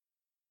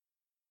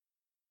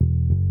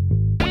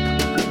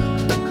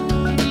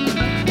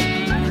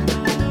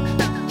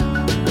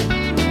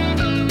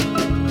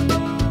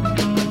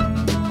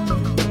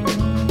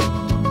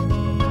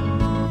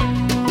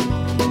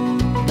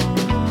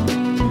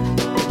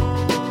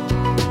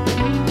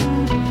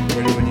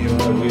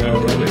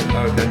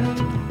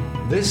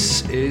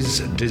is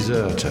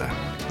Deserter.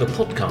 The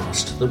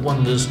podcast that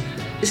wonders,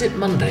 is it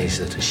Mondays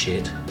that are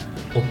shit,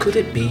 or could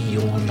it be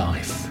your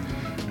life?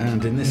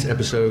 And in this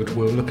episode,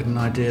 we'll look at an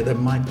idea that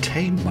might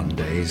tame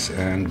Mondays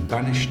and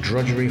banish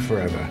drudgery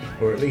forever,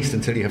 or at least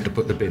until you have to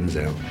put the bins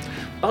out.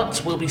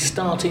 But we'll be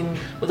starting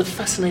with a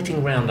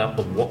fascinating roundup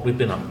of what we've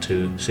been up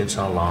to since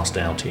our last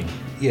outing.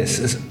 Yes,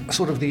 as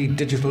sort of the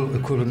digital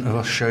equivalent of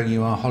us showing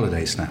you our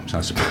holiday snaps, I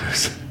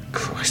suppose.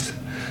 Christ,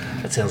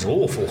 that sounds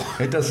awful.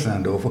 It does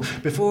sound awful.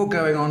 Before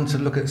going on to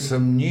look at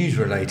some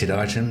news-related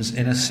items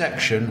in a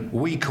section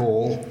we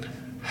call...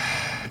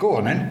 Go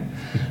on, then.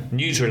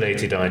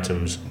 News-related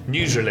items.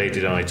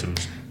 News-related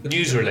items.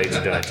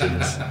 News-related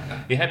items.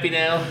 You happy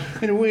now?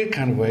 In a weird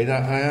kind of way,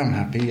 that I am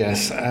happy,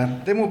 yes.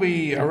 Then we'll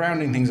be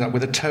rounding things up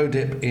with a toe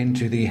dip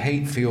into the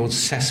hate-fueled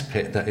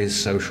cesspit that is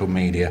social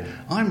media.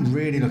 I'm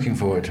really looking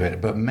forward to it,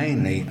 but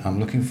mainly I'm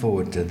looking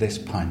forward to this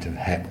pint of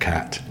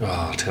Hepcat.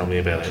 Oh, tell me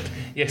about it.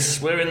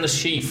 Yes, we're in the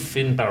Sheaf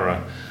in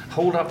Borough.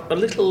 Hold up a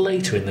little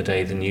later in the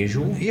day than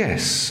usual.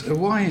 Yes,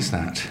 why is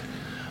that?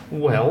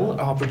 Well,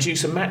 our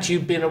producer Matt,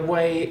 you've been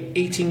away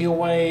eating your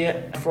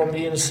way from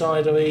the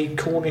inside of a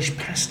Cornish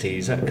pasty,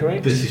 is that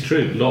correct? This is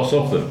true, lots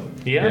of them.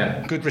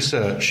 Yeah. Good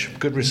research,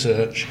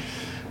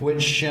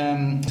 which is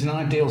an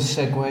ideal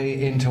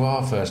segue into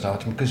our first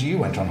item, because you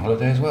went on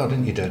holiday as well,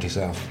 didn't you, dirty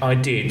self? I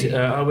did.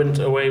 I went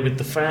away with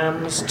the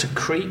fams to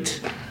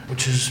Crete,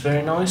 which was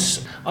very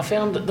nice. I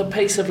found that the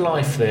pace of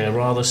life there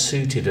rather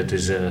suited a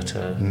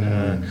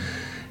deserter.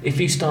 If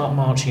you start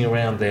marching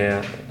around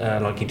there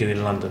like you do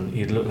in London,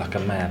 you'd look like a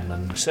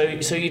madman. So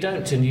you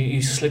don't, and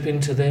you slip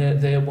into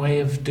their way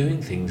of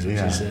doing things, which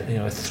is a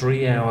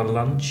 3-hour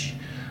lunch,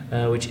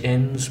 which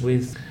ends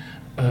with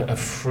a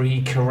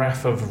free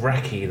carafe of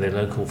raki, the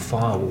local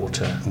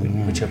firewater,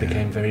 which I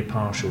became very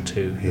partial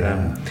to.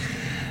 Yeah.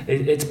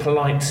 It's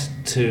polite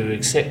to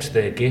accept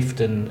their gift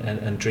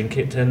and drink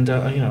it, and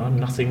I'm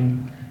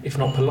nothing if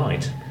not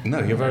polite. No,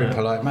 you're a very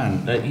polite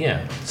man.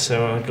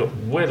 So I got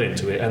well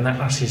into it, and that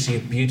ushers you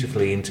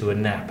beautifully into a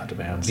nap at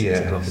about 6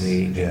 o'clock in the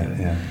evening.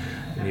 Yeah.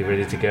 And you're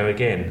ready to go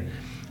again.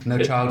 No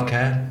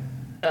childcare?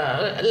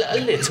 A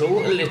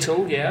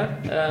little,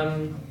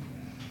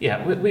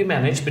 yeah. We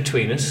managed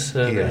between us.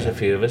 There was a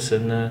few of us,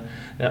 and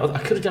I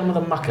could have done with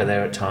a mucker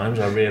there at times,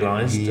 I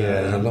realised.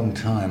 Yeah, a long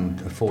time,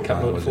 a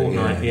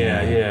fortnight.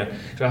 Yeah.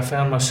 So I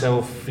found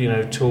myself,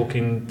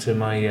 talking to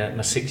my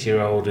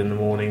 6-year-old in the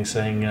morning,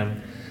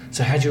 saying,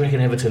 so how do you reckon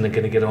Everton are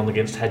going to get on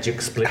against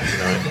Hajduk Split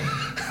tonight?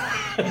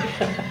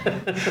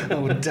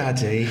 Oh,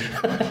 Daddy.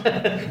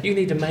 You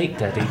need a mate,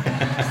 Daddy.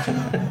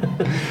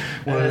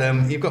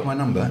 Well, you've got my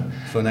number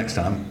for next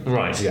time.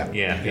 Right. Yeah.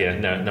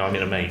 No, I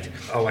mean a mate.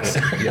 Oh, I see.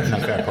 Yeah, no,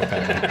 fair point.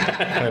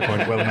 Fair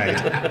point, well made.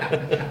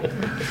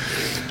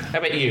 How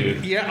about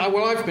you? Yeah,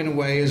 well, I've been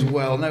away as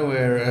well,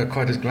 nowhere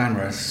quite as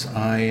glamorous.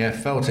 I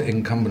felt it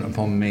incumbent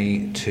upon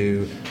me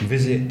to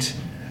visit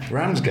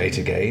Ramsgate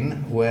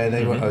again, where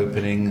they were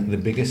opening the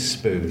biggest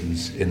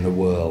spoons in the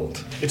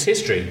world. It's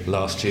history.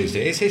 Last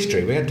Tuesday. It's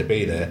history. We had to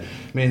be there.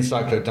 Me and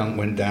Cyclo Dunk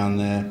went down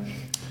there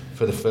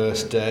for the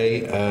first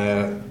day.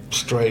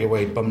 Straight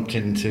away bumped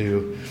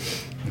into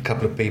a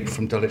couple of people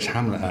from Dulwich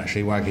Hamlet,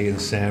 actually, Waggy and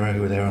Sarah,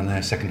 who were there on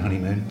their second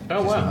honeymoon.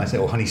 Oh, wow. Nice,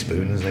 or honey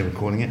spoon, as they were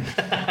calling it.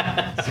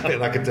 It's a bit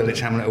like a Dulwich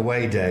Hamlet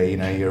away day.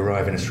 You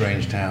arrive in a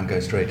strange town, go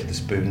straight to the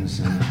spoons,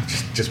 and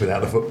just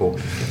without the football.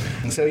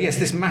 So yes,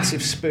 this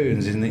massive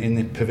spoons in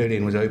the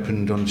pavilion was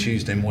opened on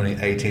Tuesday morning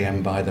at 8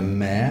 a.m. by the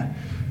mayor,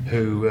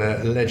 who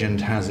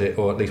legend has it,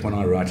 or at least when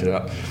I write it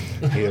up,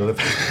 he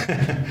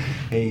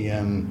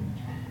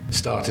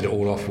started it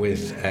all off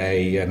with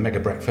a mega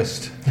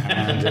breakfast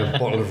and a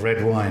bottle of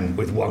red wine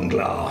with one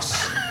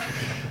glass.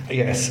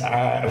 Yes,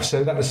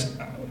 so that was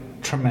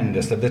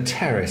tremendous. The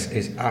terrace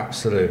is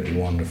absolutely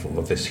wonderful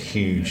of this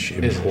huge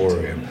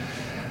emporium.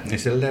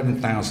 It's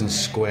 11,000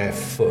 square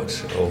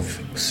foot of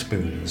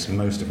spoons,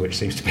 most of which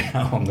seems to be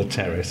out on the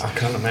terrace. I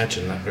can't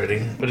imagine that,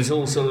 really. But it's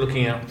also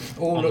looking out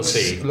on the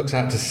sea. Looks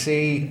out to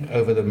sea,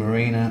 over the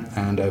marina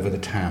and over the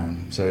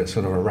town. So it's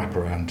sort of a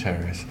wraparound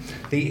terrace.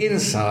 The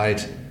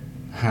inside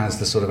has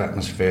the sort of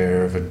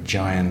atmosphere of a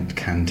giant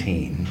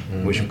canteen,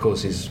 which of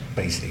course is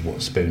basically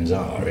what spoons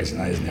are, isn't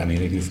it? I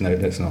mean,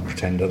 let's not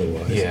pretend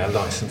otherwise. Yeah, a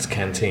licensed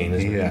canteen,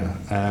 isn't it?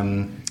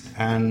 Yeah,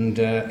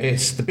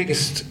 it's the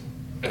biggest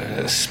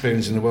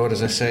spoons in the world,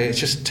 as I say. It's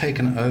just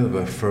taken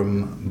over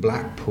from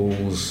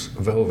Blackpool's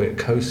Velvet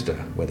Coaster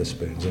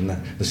Wetherspoons, and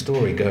the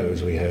story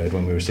goes, we heard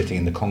when we were sitting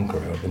in the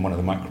Conqueror, in one of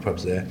the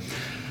micropubs there,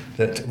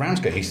 that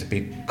Ramsgate used to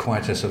be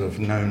quite a sort of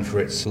known for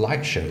its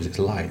light shows, its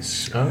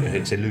lights,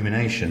 its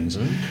illuminations.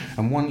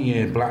 And one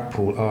year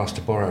Blackpool asked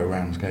to borrow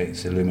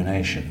Ramsgate's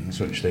illuminations,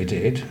 which they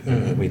did.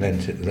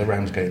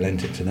 Ramsgate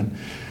lent it to them,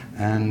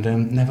 and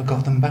never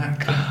got them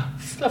back.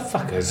 The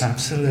fuckers.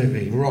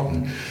 Absolutely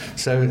rotten.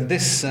 So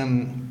this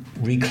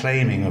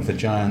reclaiming of the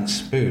giant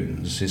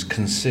spoons is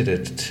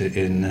considered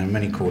in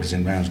many quarters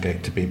in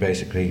Ramsgate to be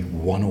basically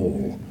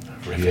 1-1.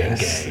 Revenge.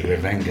 Yes,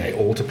 Revenge,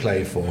 all to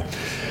play for.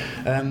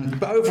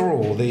 But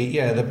overall,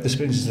 the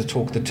Spoons is the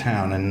talk of the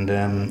town, and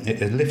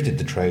it lifted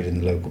the trade in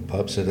the local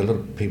pub. So a lot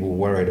of people were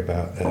worried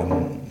about.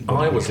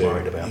 I was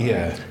worried about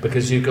that.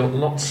 Because you've got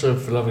lots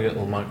of lovely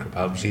little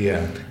micropubs.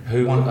 Yeah.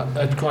 Who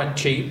are quite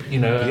cheap,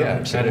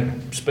 and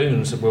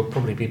Spoons will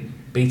probably be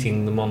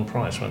beating them on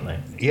price, won't they?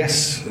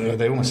 Yes,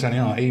 they almost certainly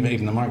are.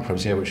 Even the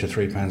microbes, which are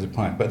 £3 a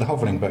pint. But the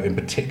Hovering Boat in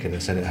particular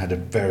said it had a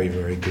very,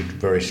 very good,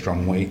 very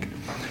strong week.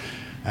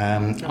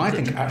 I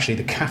think actually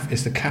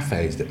it's the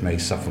cafes that may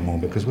suffer more,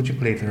 because would you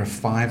believe there are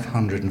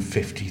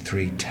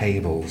 553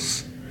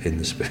 tables in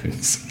the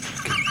Spoons?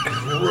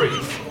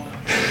 Grief.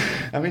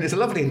 I mean, it's a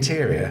lovely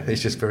interior.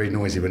 It's just very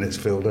noisy when it's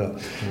filled up.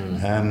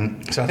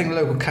 So I think the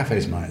local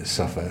cafes might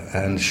suffer.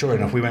 And sure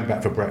enough, we went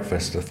back for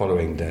breakfast the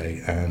following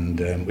day, and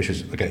which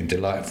was, again,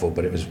 delightful,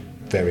 but it was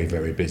very,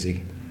 very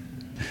busy.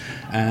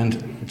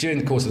 And during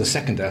the course of the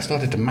second day, I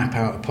started to map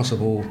out a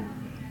possible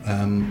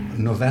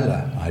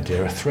novella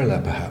idea, a thriller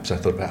perhaps. I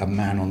thought about a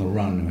man on the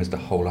run who has to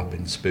hole up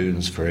in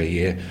Spoons for a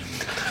year.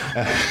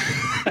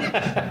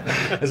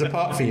 There's a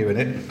part for you in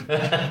it.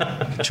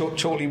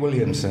 Chorley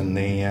Williamson,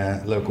 the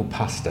local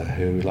pastor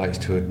who likes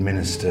to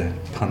administer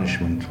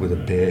punishment with a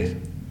beer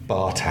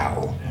bar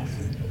towel.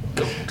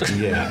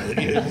 Yeah,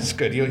 it's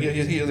good.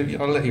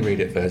 I'll let you read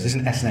it first. It's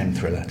an S&M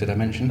thriller. Did I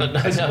mention? No.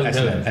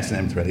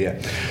 S&M thriller, yeah.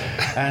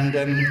 And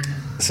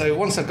so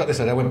once I've got this,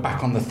 I went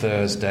back on the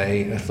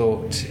Thursday. I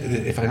thought,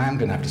 if I am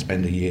going to have to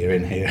spend a year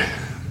in here,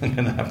 I'm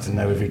going to have to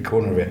know every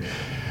corner of it.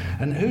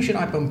 And who should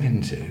I bump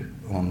into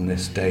on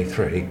this day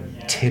 3?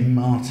 Tim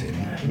Martin,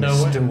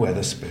 Mr.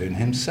 Wetherspoon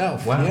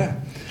himself. Wow. Yeah.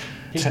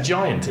 He's a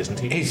giant, isn't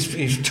he?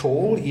 He's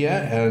tall,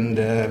 yeah, and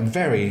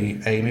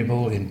very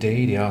amiable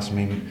indeed. He asked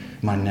me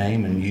my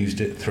name and used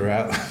it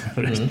throughout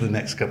the rest of the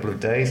next couple of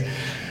days.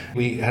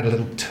 We had a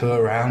little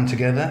tour around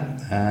together,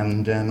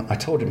 and I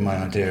told him my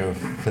idea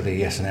for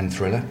the S&M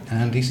thriller,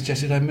 and he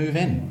suggested I move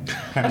in.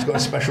 Apparently he's got a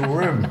special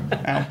room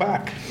out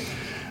back.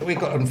 We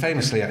got on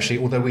famously, actually,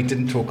 although we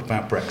didn't talk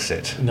about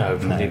Brexit. No,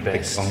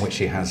 best. On which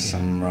he has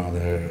some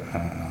rather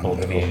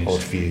odd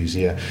views,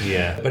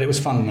 yeah. But it was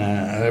fun,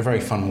 a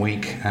very fun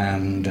week,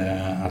 and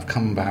I've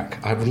come back,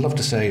 I would love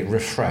to say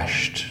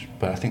refreshed,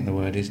 but I think the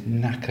word is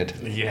knackered.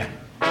 Yeah.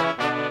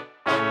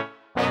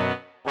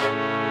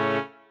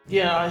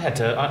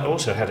 Yeah, I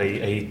also had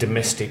a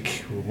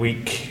domestic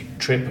week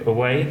trip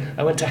away.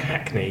 I went to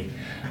Hackney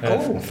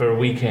for a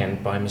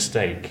weekend by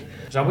mistake.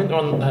 So I went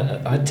on,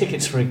 I had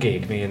tickets for a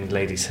gig, me and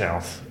Lady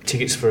South,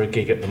 tickets for a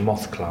gig at the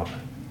Moth Club.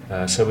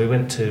 So we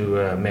went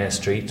to Mare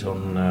Street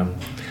on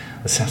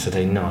a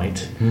Saturday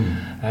night,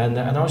 and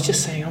I was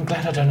just saying, I'm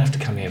glad I don't have to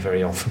come here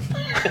very often.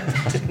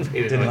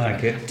 Didn't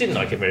like it. Didn't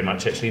like it very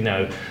much, actually,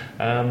 no.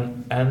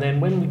 And then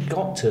when we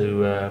got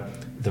to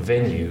the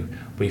venue,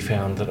 we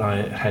found that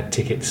I had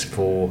tickets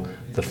for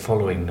the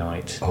following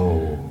night,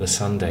 the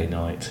Sunday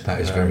night.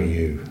 That is very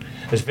you.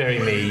 It was very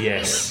me,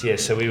 yes.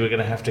 So we were going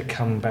to have to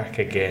come back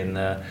again.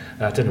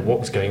 I don't know what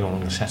was going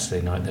on the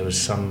Saturday night. There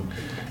was some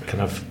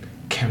kind of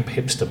Camp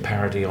Hipster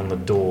parody on the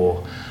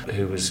door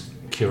who was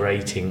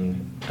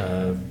curating,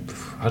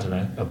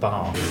 a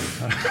bar.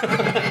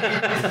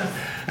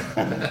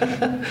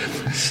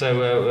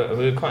 So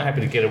we were quite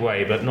happy to get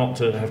away, but not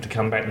to have to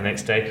come back the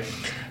next day.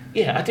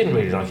 Yeah, I didn't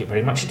really like it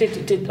very much. I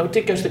did go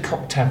to the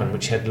Cock Tavern,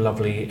 which had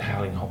lovely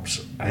Howling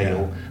Hops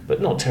ale,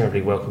 but not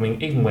terribly welcoming.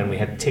 Even when we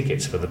had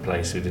tickets for the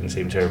place, it didn't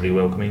seem terribly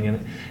welcoming,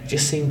 and it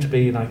just seemed to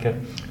be like a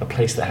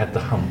place that had the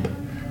hump.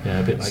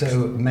 A bit like.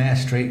 So Mare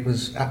Street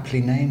was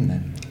aptly named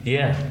then?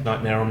 Yeah,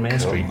 Nightmare on Mare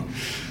Street.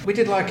 We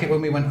did like it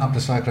when we went up to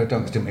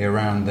Cyclodunks, didn't we,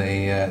 around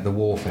the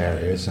wharf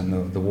areas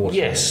and the water.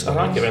 Yes, I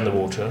like it around the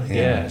water.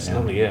 Yeah, it's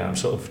lovely, yeah. I'm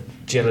sort of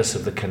jealous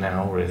of the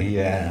canal, really.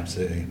 Yeah,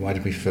 absolutely. Why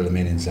did we fill them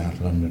in South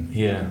London?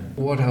 Yeah.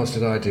 What else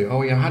did I do?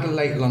 Oh, yeah, I had a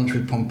late lunch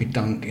with Pompey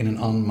Dunk in an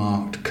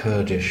unmarked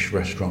Kurdish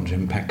restaurant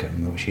in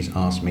Peckham, which he's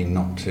asked me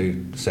not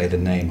to say the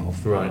name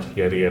of. Right,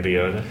 yada, yada,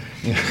 yada.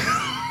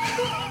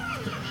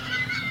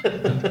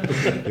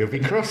 You'll be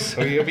cross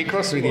with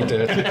your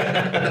dirt.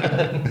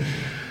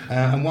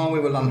 And while we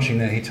were lunching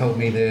there, he told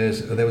me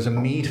there was a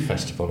mead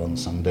festival on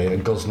Sunday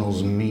at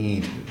Gosnell's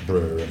Mead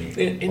Brewery.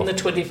 In the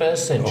 21st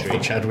century? Off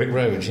the Chadwick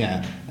Road,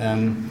 yeah.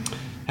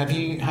 Have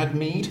you had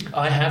mead?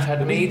 I have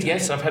had mead,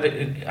 yes. I've had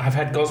it. I've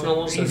had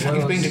Gosnell's. You've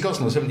been to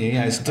Gosnell's, haven't you?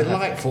 Yeah, it's a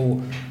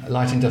delightful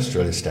light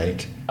industrial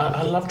estate.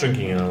 I love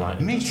drinking in a light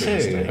industrial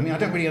estate. Me too. I mean, I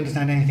don't really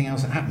understand anything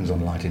else that happens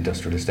on light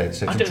industrial estates.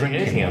 So I don't think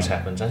anything else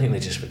happens. I think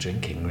they're just for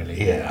drinking,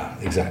 really. Yeah,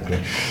 exactly.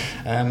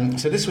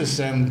 So this was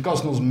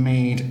Gosnell's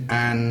Mead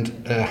and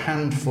a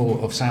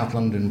handful of South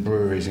London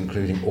breweries,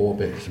 including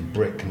Orbit,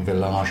 Brick and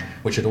Village,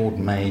 which had all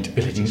made...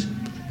 Villages.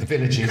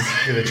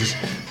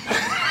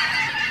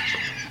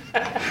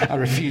 I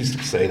refuse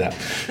to say that.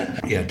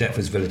 Yeah,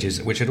 Deptford's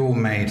Villages, which had all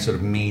made sort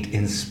of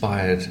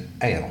mead-inspired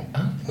ale,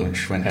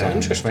 which went down.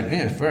 Interesting.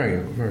 Yeah,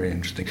 very, very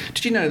interesting.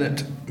 Did you know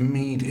that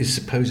mead is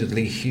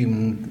supposedly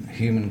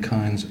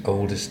humankind's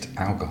oldest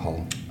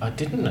alcohol? I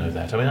didn't know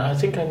that. I mean, I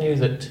think I knew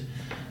that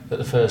But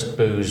the first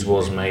booze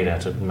was made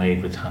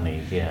with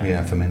honey. Yeah.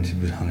 Yeah,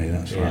 fermented with honey.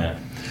 That's right. Yeah.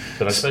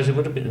 But I suppose it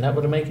would have been, that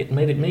would have made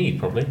it mead,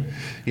 probably.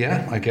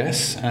 Yeah, I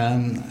guess.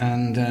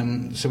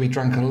 So we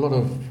drank a lot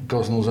of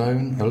Gosnell's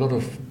Own, a lot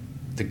of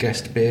the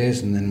guest beers,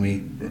 and then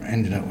we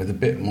ended up with a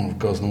bit more of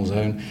Gosnell's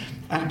Own.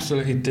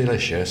 Absolutely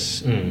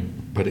delicious,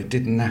 but it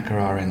did knacker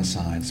our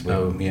insides.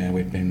 Yeah,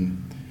 we've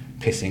been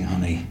pissing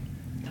honey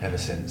ever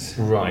since.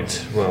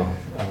 Right. Well,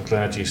 I'm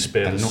glad you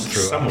spared And us not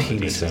through some our of the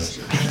penises.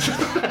 details.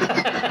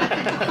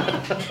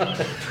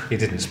 He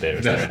didn't spare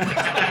us. No.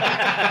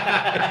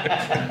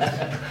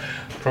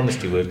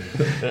 Promised he would.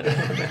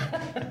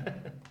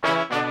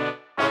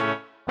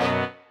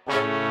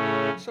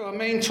 So our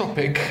main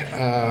topic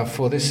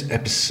for this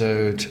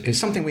episode is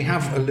something we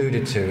have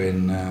alluded to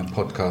in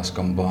podcasts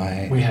gone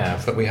by. We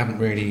have. But we haven't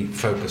really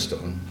focused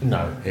on.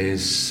 No.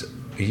 Is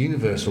a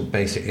universal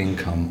basic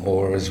income,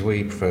 or as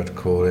we prefer to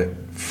call it,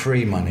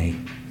 free money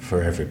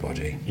for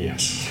everybody.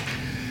 Yes.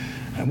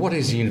 And what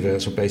is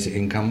universal basic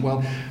income?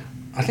 Well,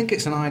 I think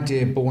it's an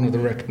idea born of the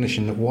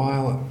recognition that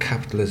while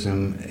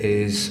capitalism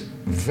is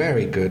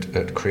very good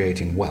at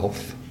creating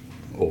wealth,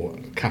 or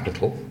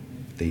capital,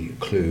 the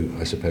clue,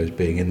 I suppose,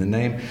 being in the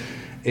name,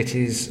 it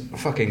is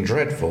fucking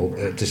dreadful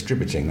at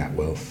distributing that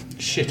wealth.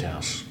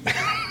 Shithouse.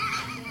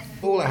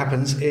 All that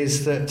happens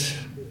is that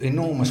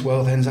enormous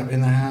wealth ends up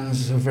in the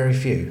hands of very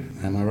few.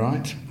 Am I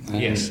right?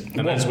 Yes,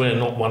 and as we're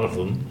not one of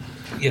them,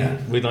 Yeah.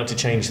 we'd like to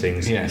change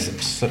things. Yes,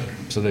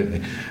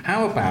 absolutely.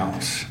 How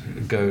about,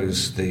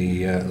 goes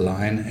the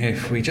line,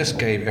 if we just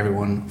gave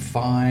everyone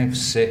 500,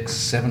 600,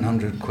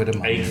 700 quid a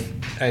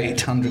month?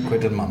 800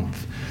 quid a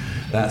month.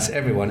 That's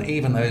everyone,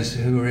 even those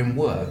who are in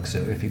work. So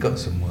if you've got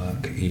some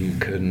work, you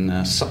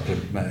can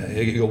supplement,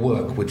 your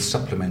work would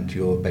supplement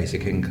your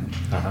basic income.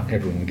 Uh-huh.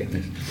 Everyone would get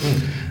this.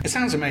 It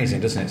sounds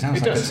amazing, doesn't it?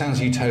 It Sounds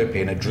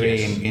utopian, a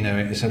dream. Yes. You know,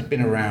 it's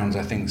been around,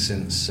 I think,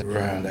 since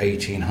around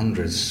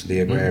 1800s, the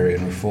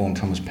agrarian reform,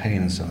 Thomas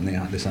Paine and so on,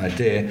 this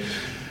idea.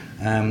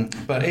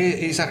 But it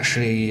is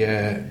actually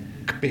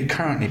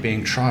currently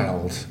being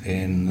trialled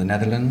in the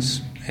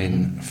Netherlands,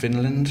 in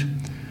Finland.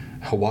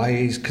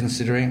 Hawaii's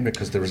considering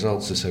because the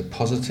results are so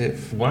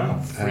positive.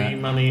 Wow, free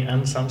money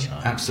and sunshine.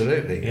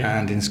 Absolutely. Yeah.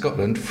 And in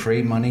Scotland,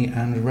 free money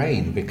and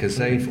rain, because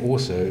they've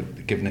also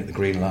given it the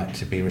green light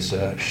to be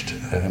researched.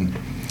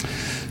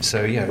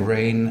 So, yeah,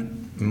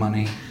 rain,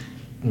 money.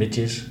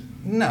 Midges.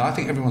 No, I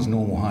think everyone's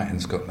normal height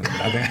in Scotland.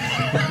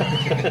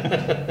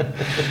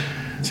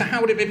 So how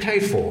would it be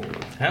paid for?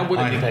 How would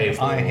it be paid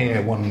for? I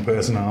hear one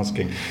person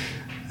asking.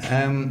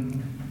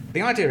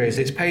 The idea is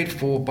it's paid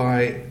for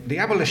by the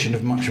abolition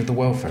of much of the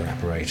welfare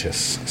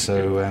apparatus.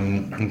 So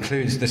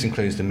this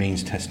includes the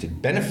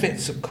means-tested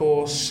benefits, of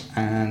course,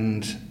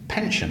 and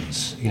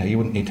pensions. You know, you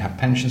wouldn't need to have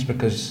pensions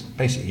because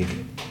basically,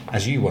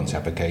 as you once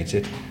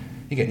advocated,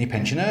 you're getting your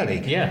pension early.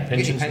 Yeah, you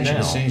get your pensions pension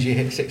now. as soon as you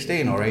hit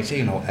 16 or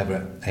 18 or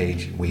whatever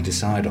age we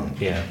decide on.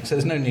 Yeah. So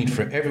there's no need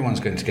for it. Everyone's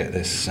going to get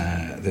this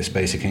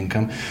basic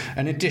income.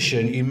 In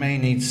addition, you may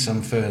need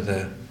some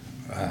further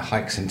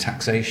hikes in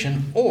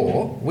taxation,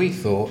 or we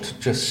thought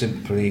just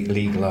simply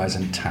legalise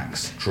and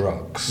tax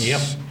drugs.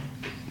 Yep.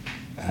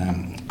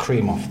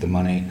 Cream off the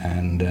money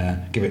and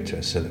give it to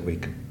us so that we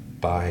could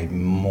buy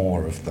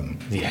more of them.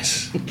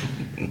 Yes.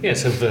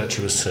 Yes, a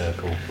virtuous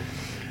circle.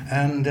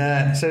 And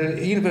so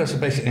universal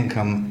basic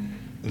income,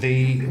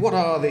 what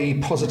are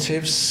the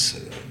positives?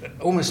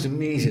 Almost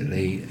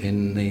immediately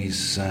in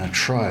these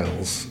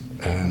trials,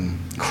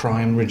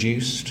 crime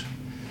reduced,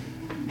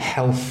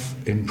 health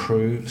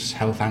improves,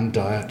 health and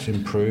diet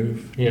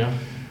improve. Yeah.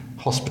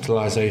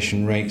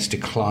 Hospitalisation rates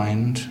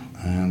declined,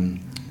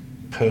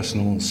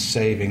 personal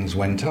savings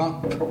went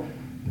up,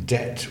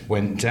 debt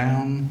went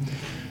down.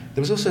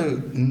 There was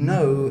also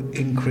no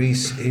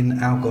increase in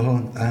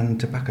alcohol and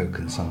tobacco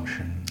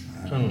consumption.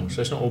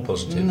 So it's not all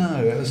positive.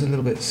 No, it was a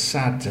little bit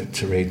sad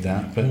to read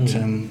that, but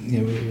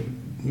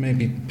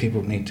maybe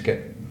people need to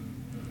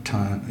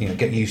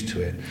get used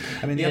to it.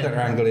 I mean, the other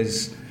angle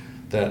is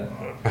that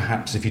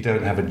perhaps if you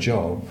don't have a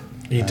job,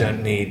 you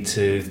don't need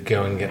to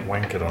go and get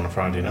wankered on a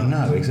Friday night.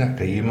 No,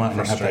 exactly. You might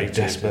not have that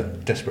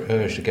frustrated. desperate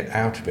urge to get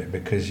out of it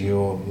because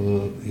your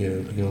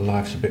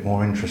life's a bit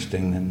more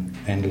interesting than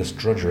endless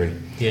drudgery.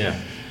 Yeah.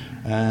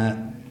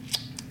 And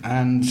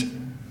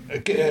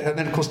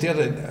then, of course, the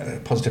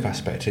other positive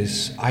aspect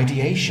is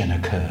ideation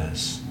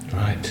occurs.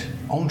 Right.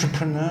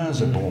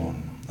 Entrepreneurs are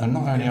born. And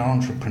not only are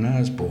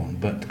entrepreneurs born,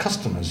 but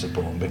customers are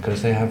born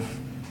because they have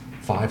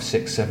 5,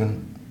 6,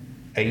 7,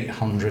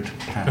 800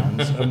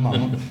 pounds a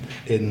month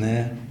in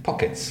their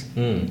pockets.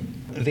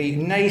 The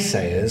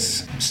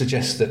naysayers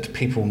suggest that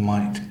people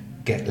might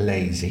get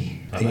lazy.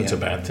 That's a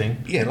bad thing.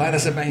 Yeah,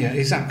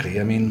 exactly.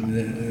 I mean,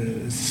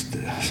 it's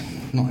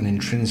not an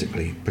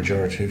intrinsically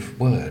pejorative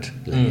word,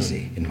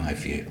 lazy, in my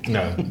view.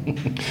 No.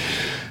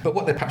 But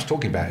what they're perhaps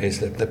talking about is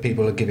that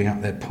people are giving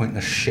up their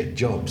pointless shit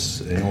jobs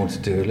in order to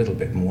do a little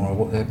bit more of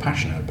what they're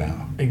passionate about.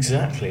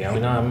 Exactly. I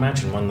mean, I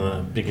imagine one of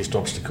the biggest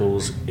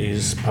obstacles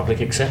is public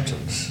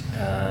acceptance.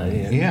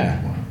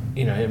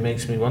 You know, it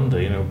makes me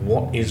wonder,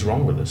 what is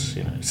wrong with us?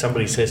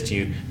 Somebody says to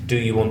you, do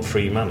you want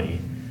free money?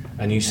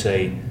 And you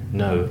say,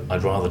 no,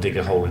 I'd rather dig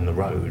a hole in the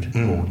road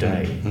all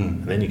day,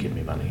 and then you give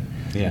me money.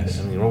 Yes. There's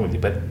something wrong with you,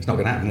 but It's not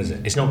going to happen, is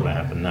it? it's not going to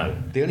happen, no.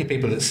 The only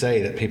people that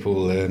say that people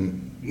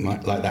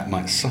like that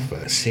might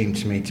suffer seem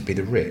to me to be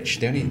the rich.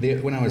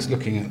 When I was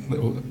looking at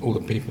all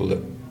the people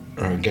that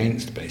are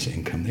against basic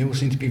income, they all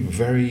seem to be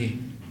very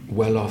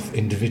well-off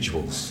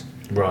individuals,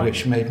 Right.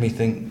 which made me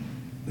think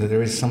that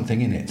there is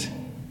something in it.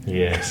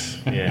 Yes,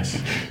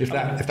 yes. If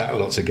that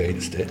lot's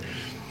against it.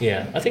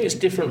 Yeah, I think it's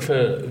different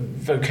for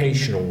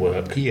vocational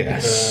work.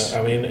 Yes.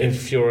 I mean,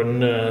 if you're a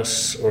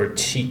nurse or a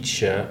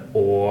teacher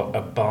or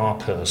a bar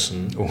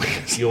person, Oh,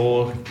 yes.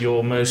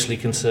 you're mostly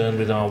concerned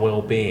with our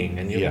well-being,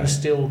 and you're Yeah. going to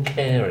still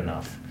care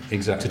enough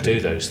Exactly. to do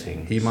those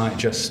things. You might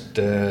just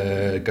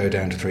go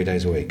down to 3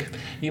 days a week.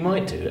 You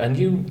might do, and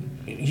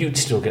you'd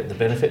still get the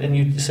benefit, and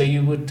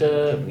you would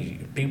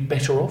be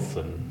better off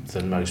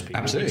than most people.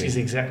 Absolutely. Which is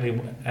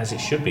exactly as it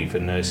should be for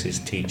nurses,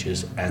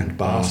 teachers, and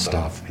Bar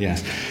staff,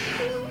 yes.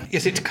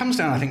 Yes, it comes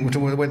down, I think, to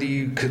whether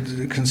you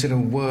could consider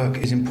work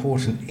is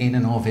important in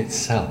and of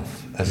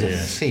itself as a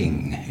Yes.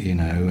 thing.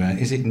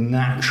 Is it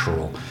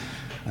natural?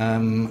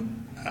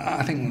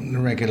 I think the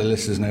regular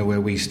listeners know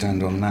where we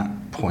stand on that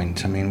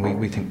point. I mean,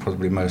 we think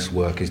probably most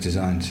work is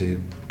designed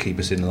to keep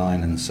us in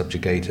line and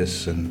subjugate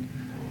us and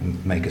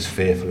make us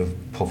fearful of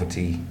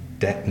poverty,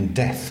 debt and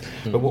death.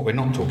 But what we're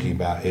not talking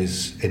about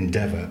is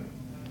endeavour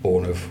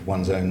born of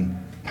one's own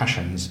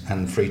passions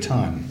and free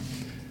time.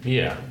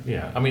 Yeah.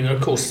 I mean,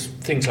 of course,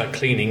 things like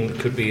cleaning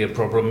could be a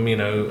problem.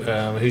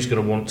 Who's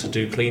going to want to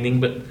do cleaning?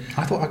 But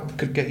I thought I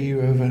could get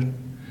you over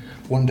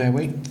 1 day a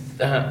week.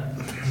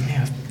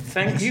 yeah,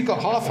 thanks. You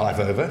got half life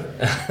over.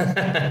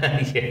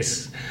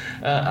 Yes.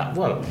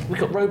 Well, we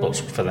got robots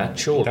for that.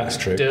 Sure. That's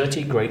true.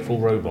 Dirty, grateful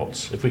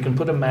robots. If we can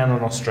put a man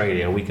on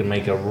Australia, we can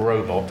make a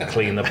robot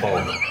clean the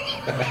bog.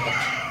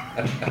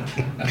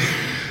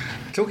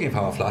 Talking of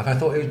Half-Life, I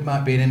thought it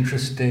might be an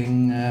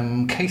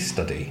interesting case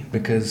study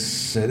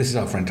because this is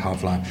our friend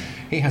Half-Life.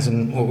 He has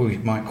what we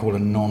might call a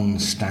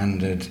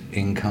non-standard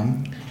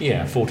income.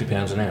 Yeah,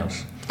 £40 an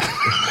ounce.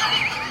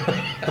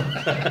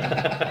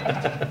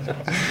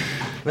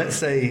 Let's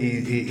say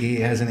he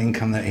has an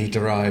income that he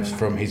derives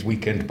from his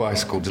weekend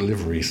bicycle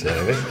delivery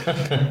service.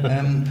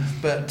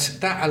 But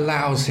that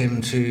allows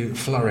him to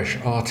flourish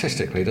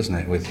artistically, doesn't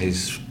it, with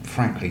his,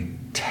 frankly,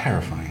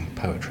 terrifying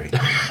poetry.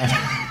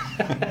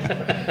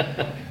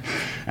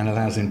 And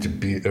allows him to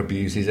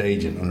abuse his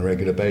agent on a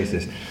regular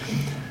basis.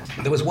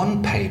 There was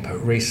one paper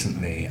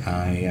recently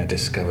I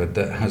discovered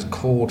that has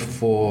called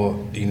for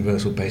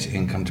universal basic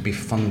income to be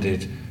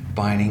funded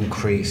by an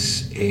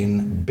increase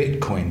in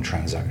Bitcoin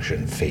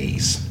transaction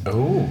fees.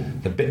 Oh.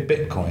 The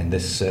Bitcoin,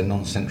 this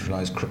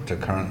non-centralized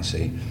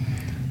cryptocurrency,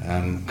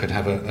 could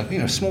have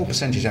a small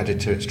percentage added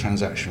to its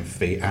transaction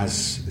fee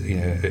as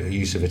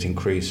use of it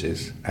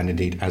increases, and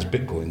indeed as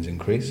Bitcoins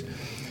increase.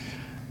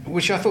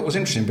 Which I thought was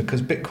interesting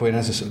because Bitcoin,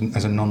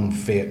 as a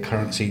non-fiat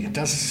currency, it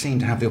does seem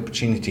to have the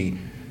opportunity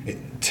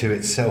to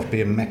itself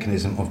be a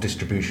mechanism of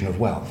distribution of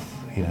wealth.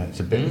 It's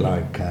a bit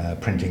like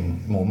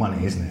printing more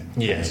money, isn't it?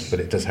 Yes. But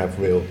it does have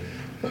real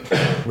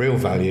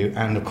value,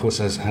 and of course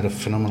has had a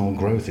phenomenal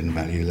growth in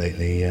value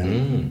lately.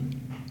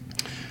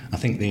 I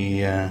think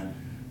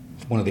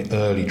one of the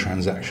early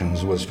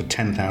transactions was for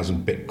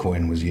 10,000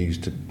 Bitcoin was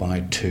used to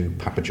buy 2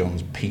 Papa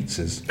John's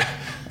pizzas.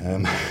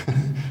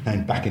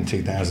 And back in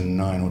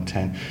 2009 or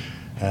 10,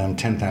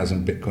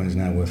 10,000 Bitcoin is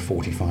now worth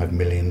 £45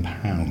 million.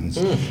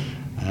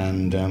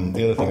 And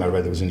the other thing I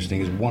read that was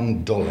interesting is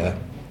 $1.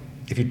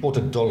 If you'd bought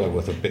 $1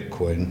 worth of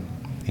Bitcoin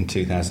in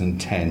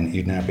 2010,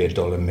 you'd now be a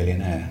dollar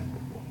millionaire.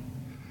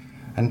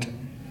 And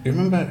you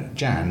remember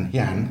Jan?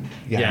 Yeah.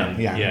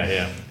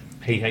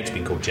 He hates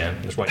being called Jan.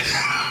 That's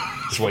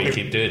why you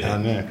keep doing it. I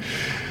know.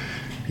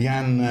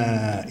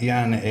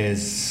 Jan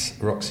is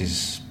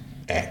Roxy's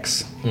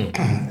ex,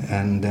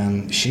 and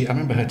I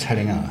remember her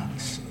telling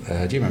us.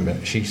 Do you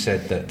remember? She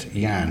said that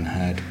Jan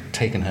had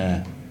taken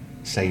her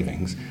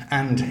savings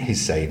and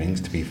his savings,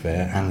 to be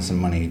fair, and some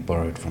money he'd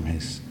borrowed from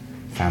his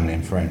family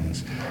and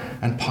friends,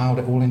 and piled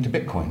it all into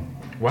Bitcoin.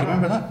 Wow. Do you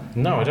remember that?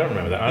 No, I don't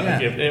remember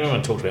that. Yeah. If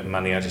anyone talks about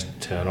money, I just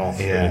turn off.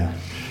 Yeah.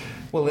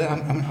 Well,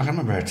 I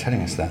remember her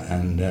telling us that,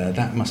 and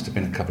that must have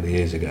been a couple of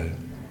years ago,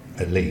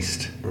 at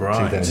least,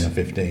 Right.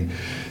 2015.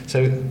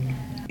 So,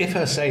 if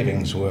her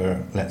savings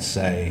were, let's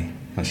say,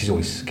 well, she's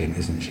always skint,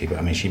 isn't she? But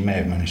I mean, she may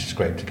have managed to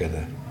scrape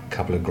together a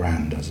couple of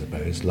grand, I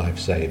suppose, life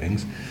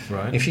savings.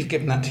 Right. If she'd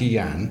given that to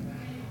Jan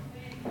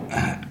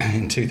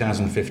in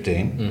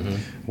 2015,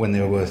 when they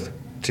were worth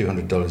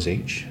 $200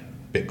 each,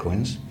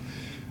 bitcoins,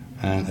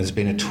 and there's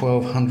been a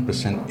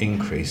 1,200%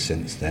 increase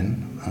since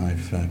then,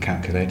 I've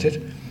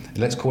calculated.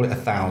 Let's call it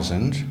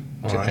 1,000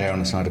 to err on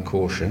the side of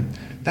caution.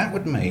 That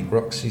would make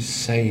Roxy's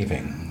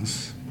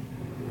savings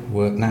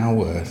now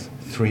worth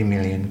 3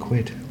 million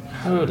quid.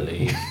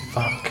 Holy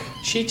fuck.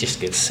 She just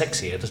gets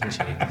sexier, doesn't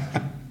she?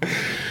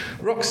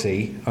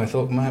 Roxy, I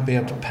thought, might be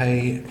able to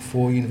pay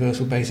for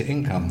universal basic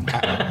income.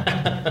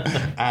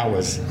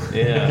 Hours.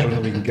 Yeah. As long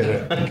as we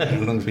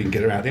can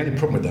get her out. The only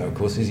problem with that, of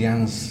course, is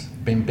Jan's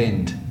been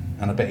binned.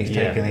 And I bet he's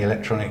taken the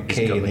electronic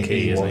key got and the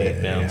key, e-wallet. isn't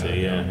he? Down to,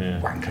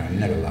 yeah. Wanker, I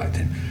never liked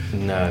him.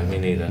 No, me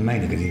neither.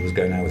 Mainly because he was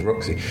going out with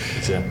Roxy.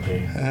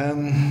 Exactly.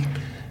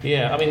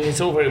 Yeah, I mean,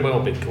 it's all very well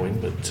Bitcoin,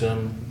 but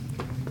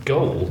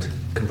gold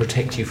can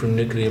protect you from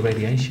nuclear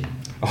radiation.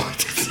 Oh,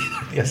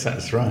 yes,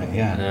 that's right,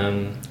 yeah.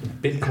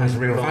 Bitcoin has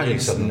real value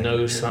provides suddenly.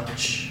 no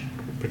such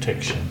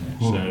protection.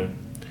 So,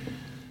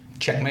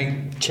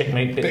 Checkmate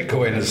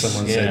Bitcoin, as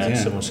someone said. Yeah,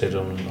 someone said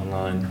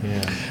online.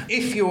 Yeah.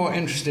 If you're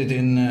interested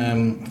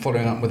in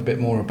following up with a bit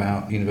more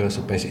about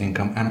universal basic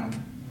income, and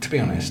to be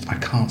honest, I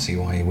can't see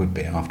why you would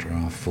be after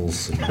our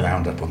fulsome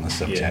roundup on the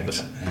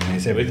subject. I mean,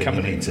 it's everything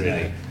you need to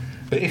know.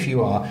 But if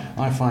you are,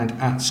 I find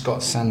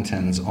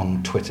 @ScottSantens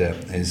on Twitter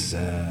is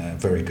a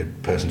very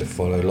good person to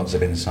follow. Lots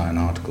of insight and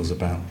articles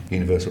about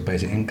universal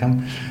basic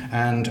income.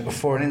 And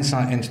for an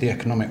insight into the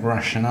economic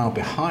rationale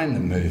behind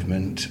the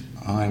movement,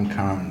 I'm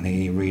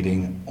currently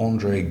reading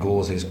Andre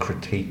Gauze's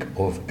critique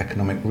of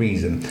economic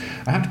reason.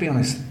 I have to be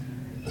honest,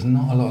 there's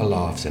not a lot of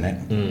laughs in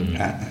it,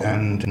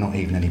 and not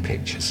even any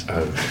pictures.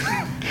 Oh.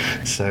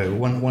 So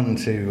one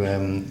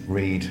to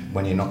read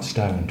when you're not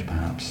stoned,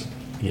 perhaps.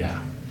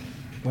 Yeah.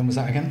 When was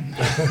that again?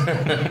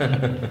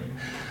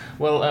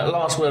 Well,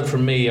 last word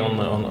from me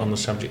on the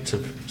subject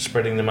of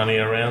spreading the money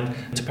around.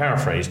 To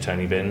paraphrase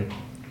Tony Benn,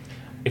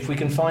 if we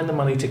can find the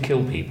money to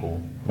kill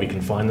people, we can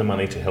find the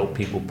money to help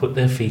people put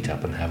their feet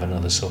up and have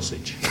another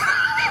sausage.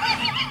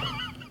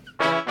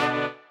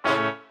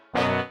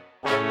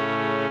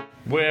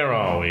 Where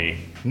are we?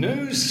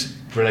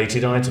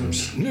 News-related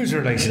items.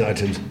 News-related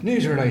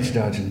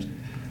items.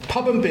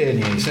 Pub and beer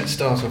news. Let's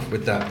start off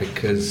with that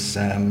because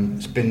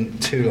it's been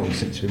too long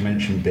since we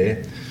mentioned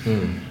beer.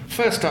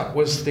 First up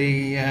was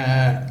the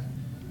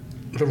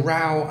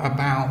row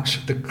about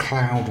the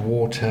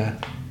Cloudwater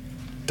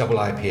double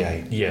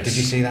IPA. Yes. Did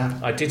you see that?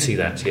 I did see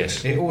that,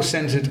 yes. It all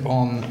centred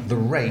on the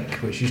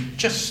Rake, which is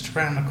just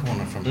round the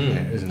corner from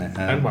here, isn't it?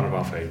 And one of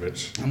our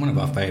favourites.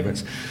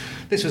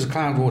 This was a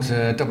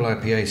Cloudwater double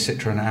IPA,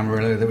 Citra and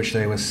Amarillo, which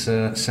they were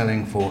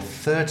selling for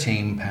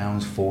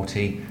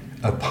 £13.40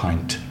 a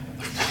pint.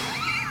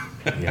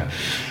 Yeah.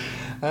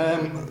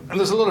 And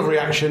there's a lot of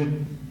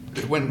reaction.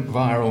 It went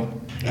viral.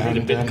 You need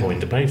a Bitcoin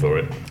to pay for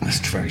it. That's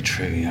very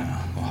true,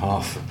 yeah. Or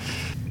half.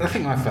 The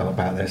thing I felt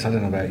about this, I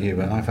don't know about you,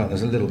 but I felt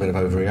there's a little bit of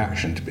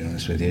overreaction, to be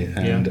honest with you,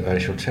 and I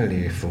shall tell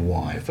you for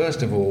why.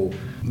 First of all,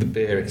 the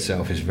beer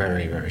itself is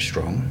very, very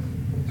strong.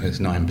 It's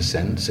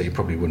 9%, so you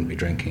probably wouldn't be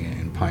drinking it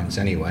in pints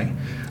anyway.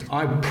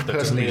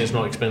 Personally, it's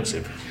not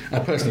expensive. I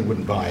personally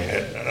wouldn't buy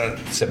it at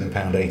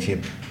 £7.80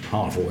 a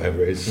half or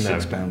whatever it is. No.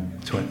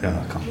 £6.20.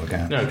 I can't work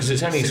out. No, because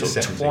it's only sort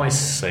of 6.70. twice,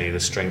 say, the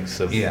strength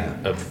of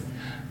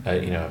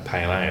a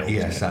pale ale.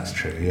 Yes, that's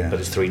true. Yeah, but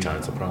it's 3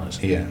 times the price.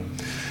 Yeah.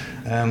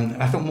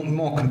 I thought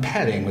more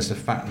compelling was the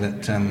fact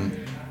that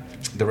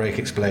the Rake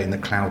explained that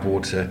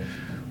Cloudwater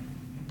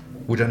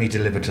would only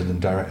deliver to them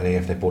directly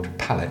if they bought a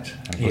pallet.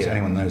 And of course,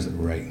 anyone knows that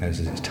the Rake knows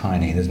that it's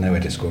tiny. There's nowhere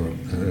to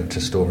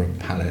store a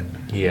pallet.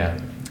 Yeah.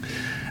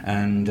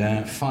 And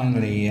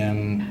finally,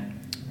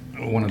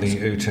 one of the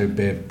Uto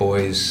Beer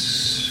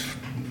boys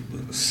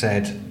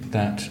said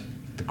that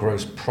the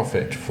gross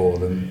profit for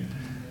them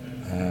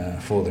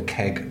for the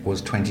keg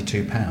was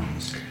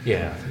 £22.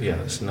 Yeah,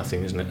 that's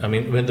nothing, isn't it? I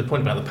mean, the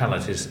point about the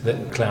pallet is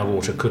that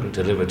Cloudwater couldn't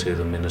deliver to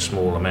them in a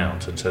small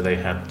amount, and so they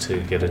had to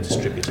get a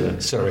distributor.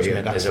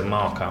 There's a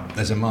markup.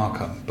 There's a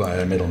markup by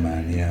a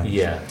middleman, yeah.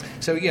 Yeah.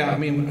 So, I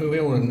mean, we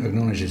all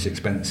acknowledge it's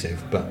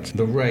expensive, but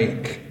the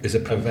Rake is a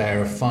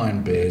purveyor of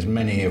fine beers,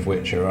 many of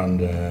which are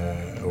under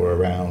or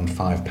around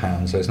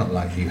 £5, so it's not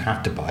like you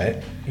have to buy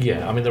it.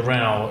 Yeah, I mean, the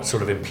row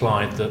sort of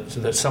implied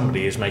that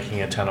somebody is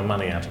making a ton of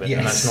money out of it,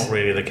 and that's not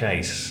really the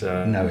case.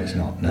 No, it's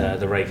not. No.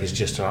 The Rake is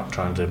just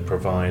trying to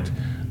provide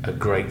a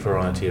great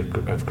variety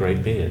of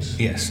great beers.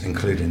 Yes,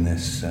 including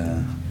this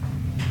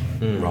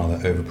rather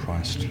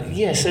overpriced.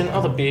 Yes, in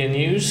other beer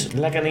news,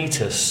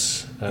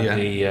 Lagunitas,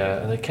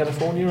 the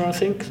California, I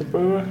think, the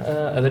brewer.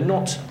 They're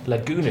not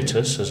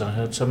Lagunitas, as I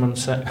heard someone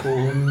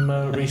call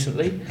them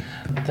recently.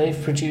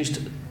 They've produced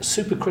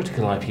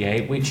Supercritical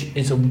IPA, which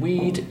is a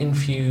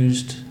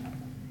weed-infused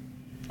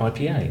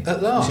IPA.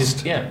 At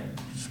last?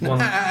 No,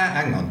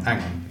 hang on.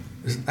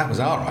 That was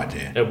our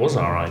idea. It was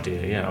our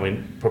idea, yeah. I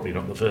mean, probably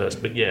not the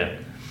first, but yeah.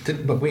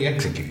 But we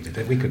executed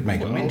it. We could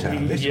make a mint out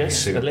of it.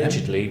 Yes,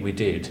 allegedly we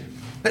did.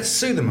 Let's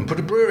sue them and put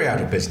a brewery out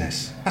of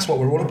business. That's what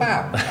we're all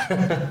about.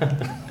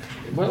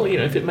 Well,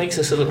 if it makes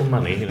us a little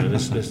money,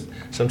 there's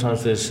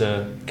sometimes there's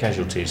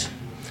casualties.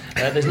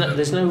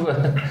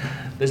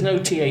 There's no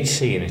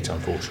THC in it,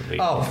 unfortunately.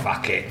 Oh,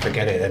 fuck it.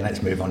 Forget it then.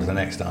 Let's move on to the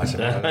next item.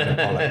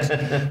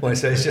 Well,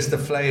 so it's just the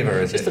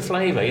flavour, is it? Just the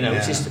flavour,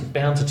 it's just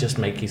bound to just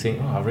make you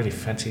think, I really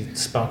fancy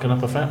sparking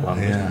up a fat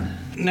one. Yeah.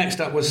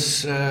 Next up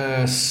was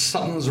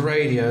Sutton's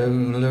Radio,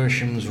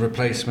 Lewisham's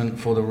replacement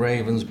for the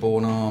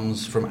Ravensbourne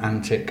Arms from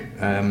Antic,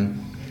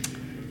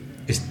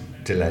 is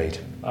delayed.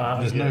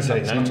 There's no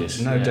dates.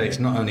 Dates,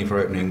 not only for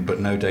opening, but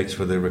no dates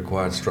for the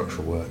required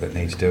structural work that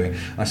needs doing.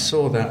 I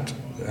saw that.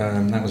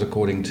 That was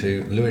according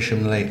to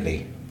Lewisham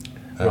Lately,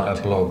 a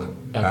blog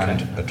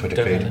and a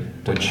Twitter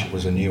feed, which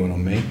was a new one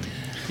on me.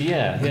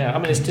 Yeah. I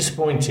mean, it's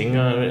disappointing.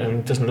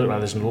 It doesn't look like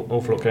there's an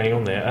awful lot going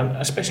on there, and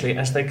especially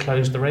as they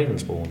closed the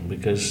Ravensbourne,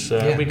 because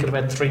we could have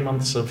had 3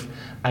 months of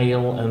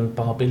ale and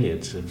bar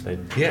billiards if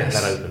they'd kept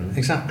that open.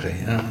 Exactly.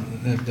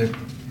 They've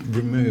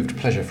removed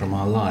pleasure from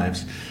our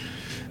lives.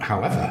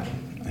 However,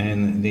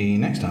 in the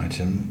next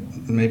item,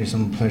 maybe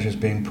some pleasure's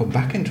being put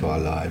back into our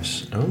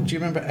lives. Oh. Do you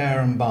remember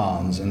Aaron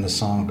Barnes and the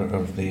saga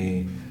of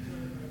the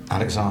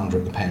Alexander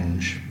at the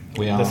Penge?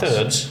 The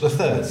Thirds? The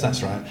Thirds,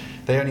 that's right.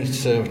 They only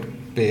served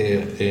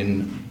beer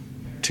in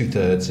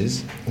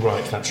 2/3s.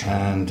 Right, that's right.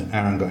 And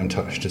Aaron got in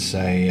touch to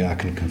say, I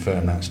can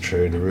confirm that's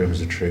true, the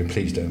rumours are true,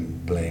 please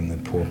don't blame the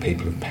poor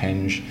people of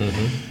Penge.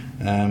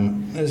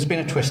 Mm-hmm. There's been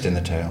a twist in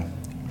the tale.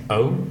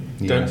 Oh?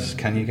 Yes.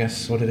 Can you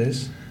guess what it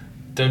is?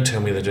 Don't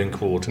tell me they're doing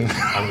quarters.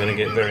 I'm going to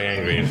get very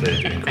angry if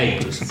they're doing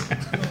quarters.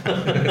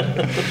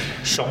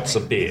 Shots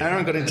of beer.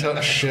 Aaron got in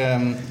touch.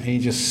 He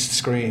just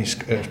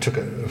took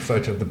a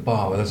photo of the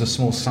bar. Well, there's a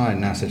small sign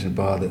now set at the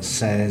bar that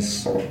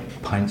says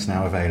 "Pints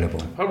now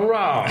available."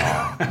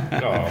 Hurrah!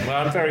 Well,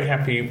 I'm very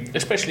happy,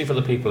 especially for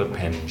the people of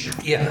Penge.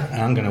 Yeah, and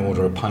I'm going to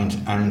order a pint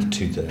and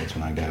 2/3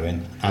 when I go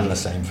in, and the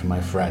same for my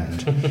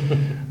friend.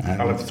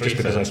 I'll have 3/3, just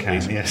because I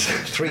can. please. Yes,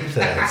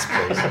 3/3,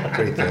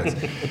 please.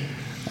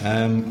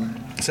 3/3.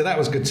 So that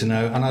was good to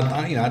know, and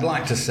I'd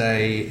like to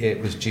say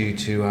it was due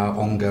to our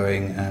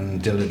ongoing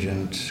and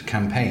diligent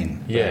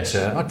campaign. Yes,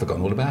 but, I'd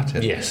forgotten all about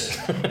it. Yes.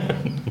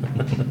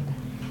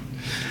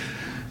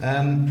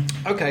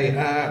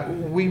 Okay,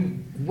 we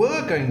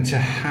were going to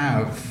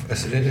have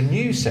a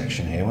new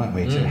section here, weren't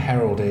we, to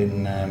herald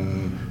in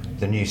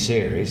the new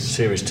series.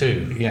 Series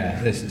 2.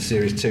 Yeah, this is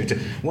Series 2.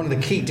 One of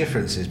the key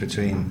differences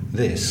between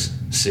this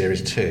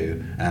Series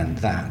 2 and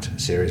that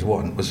Series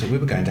 1 was that we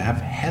were going to have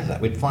Heather.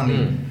 We'd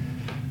finally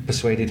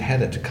persuaded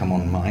Heather to come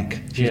on mic.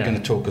 She's going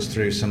to talk us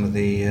through some of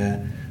the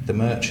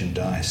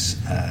merchandise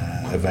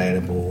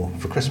available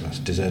for Christmas,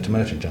 deserter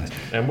merchandise.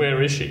 And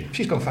where is she?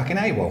 She's gone fucking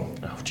AWOL.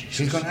 Oh, Jesus.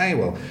 She's gone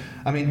AWOL.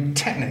 I mean,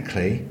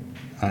 technically,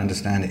 I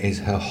understand it is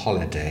her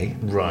holiday.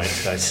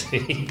 Right, I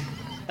see.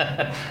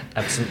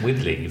 Absent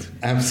with leave.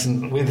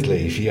 Absent with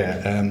leave, yeah.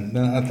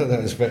 I thought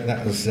that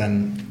was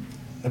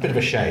a bit of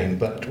a shame,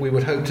 but we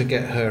would hope to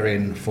get her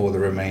in for the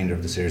remainder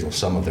of the series, or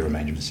some of the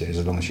remainder of the series,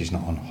 as long as she's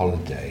not on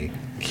holiday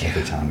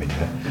every time we do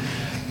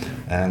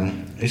it.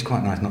 It's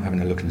quite nice not having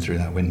her looking through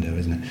that window,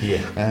 isn't it?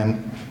 Yeah.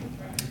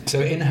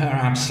 So in her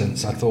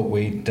absence, I thought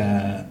we'd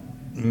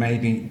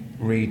maybe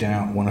read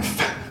out one of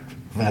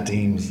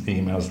Vadim's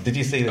emails. Did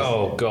you see this?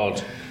 Oh,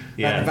 God.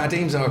 Yeah.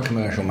 Vadim's our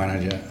commercial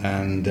manager,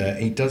 and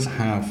he does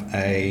have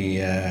he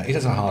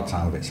does a hard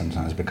time with it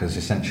sometimes, because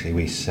essentially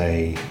we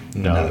say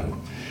no.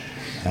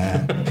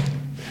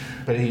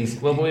 But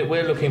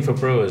we're looking for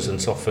brewers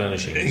and soft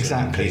furnishings.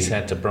 Exactly. He's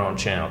had to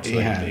branch out. He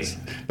has.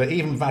 But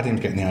even Vadim's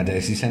getting the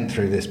ideas. He sent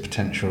through this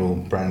potential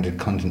branded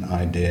content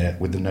idea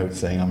with the note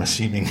saying, "I'm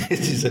assuming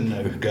this is a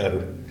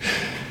no-go."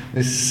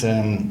 This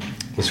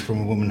was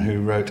from a woman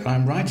who wrote,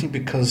 "I'm writing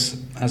because,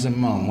 as a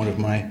mum, one of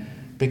my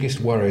biggest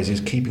worries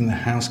is keeping the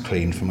house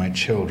clean for my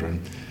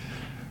children.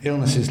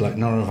 Illnesses like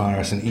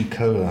norovirus and E.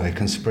 coli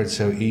can spread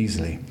so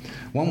easily.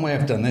 One way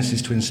I've done this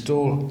is to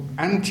install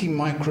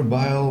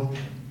antimicrobial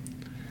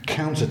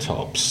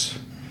countertops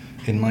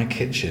in my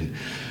kitchen.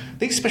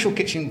 These special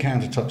kitchen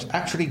countertops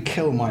actually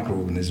kill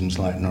microorganisms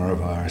like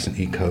norovirus and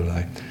E.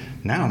 coli.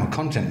 Now I'm a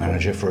content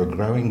manager for a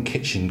growing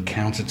kitchen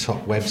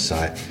countertop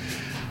website.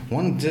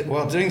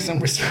 While doing some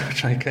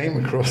research, I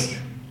came across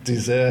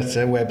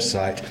Deserter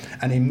website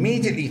and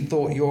immediately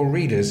thought your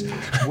readers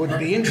would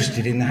be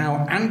interested in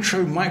how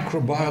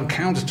antimicrobial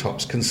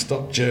countertops can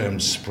stop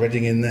germs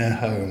spreading in their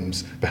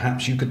homes.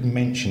 Perhaps you could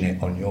mention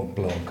it on your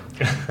blog."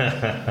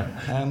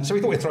 So we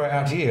thought we'd throw it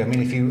out to you. I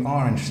mean, if you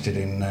are interested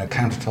in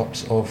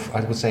countertops of,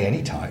 I would say,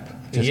 any type,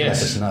 just let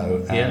us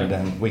know,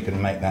 and we can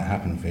make that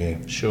happen for you.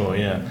 Sure,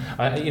 yeah.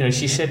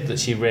 She said that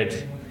she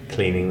read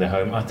Cleaning the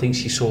Home. I think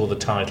she saw the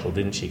title,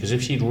 didn't she? Because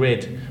if she'd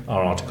read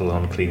our article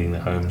on Cleaning the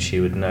Home,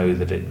 she would know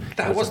that it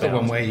was the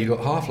one where you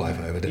got Half-Life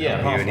over, didn't you?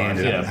 Half-Life, and you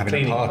ended up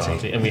having a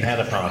party. And we had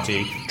a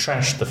party,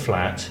 trashed the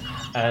flat,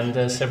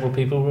 and several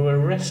people were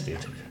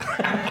arrested.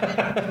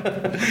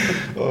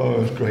 Oh,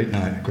 it was a great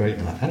night.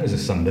 And it was a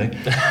Sunday.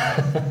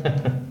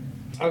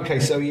 Okay,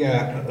 so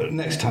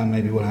next time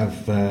maybe we'll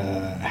have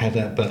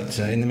Heather, but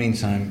in the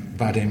meantime,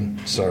 Vadim,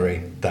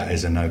 sorry, that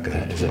is a no-go.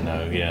 That is a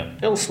no, yeah.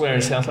 Elsewhere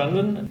in South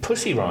London,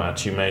 Pussy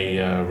Riot, you may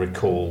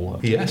recall.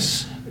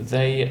 Yes.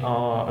 They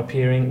are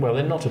appearing, well,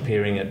 they're not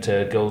appearing at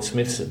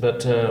Goldsmiths,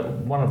 but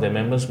one of their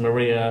members,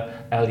 Maria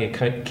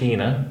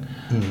Alyakina,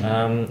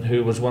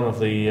 who was one of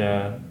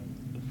the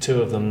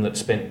two of them that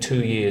spent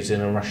 2 years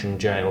in a Russian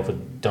jail for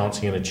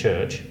dancing in a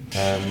church,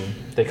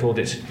 They called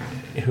it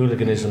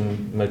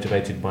hooliganism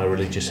motivated by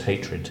religious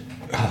hatred.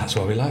 Oh, that's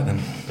why we like them.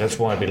 That's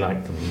why we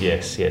like them,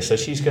 yes. So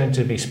she's going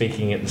to be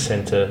speaking at the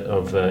Centre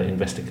of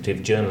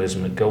Investigative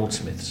Journalism at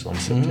Goldsmiths on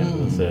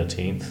September the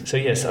 13th. So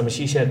yes, I mean,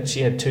 she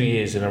had 2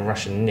 years in a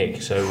Russian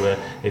nick, so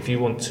if you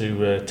want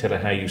to tell her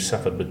how you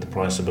suffered with the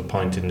price of a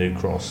pint in New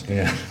Cross,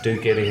 do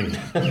get in.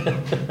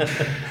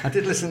 I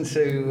did listen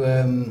to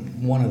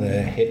one of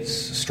their hits,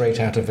 Straight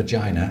Out of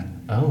Vagina.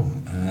 Oh.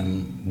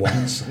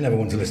 Once. Never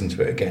want to listen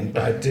to it again,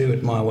 but I do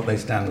admire what they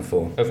stand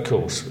for. Of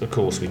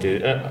course we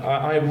do.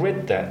 I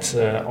read that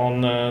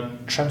on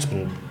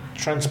Transpontine,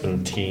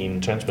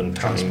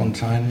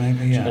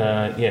 maybe,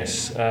 yeah.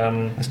 Yes.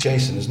 That's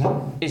Jason, isn't it?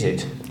 Is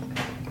it?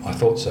 I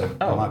thought so.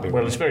 Oh, might be well,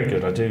 wrong. it's very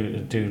good. I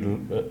do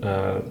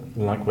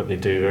like what they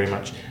do very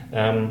much.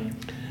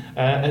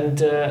 And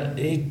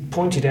he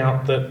pointed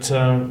out that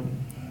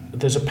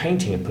there's a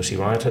painting of Pussy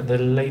Riot at the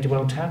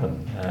Ladywell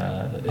Tavern.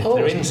 If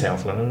they're in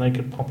South London, they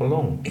could pop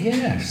along.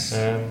 Yes.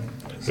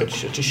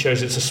 Which just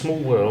shows it's a small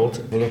world.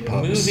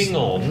 Moving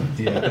on.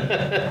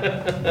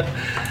 Yeah.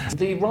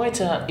 The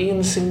writer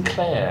Ian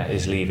Sinclair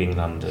is leaving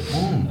London.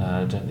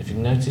 I don't know if you've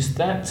noticed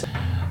that.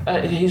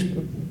 He's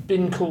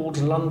been called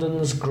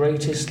London's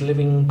greatest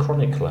living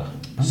chronicler.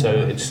 So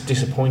it's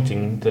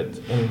disappointing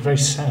and very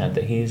sad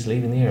that he is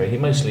leaving the area. He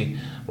mostly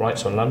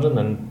writes on London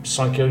and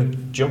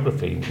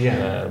psychogeography.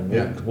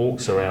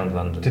 Walks around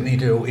London. Didn't he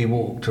He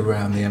walked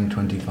around the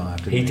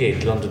M25. He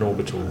did. London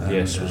Orbital,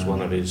 was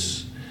one of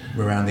his.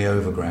 Around the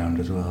Overground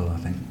as well, I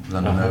think.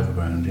 London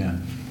Overground, yeah.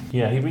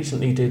 Yeah, he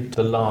recently did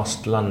The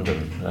Last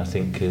London, I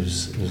think,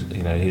 is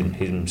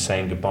him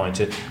saying goodbye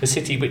to a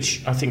city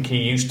which I think he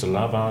used to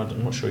love.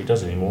 I'm not sure he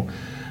does anymore.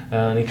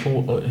 And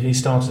he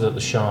started at the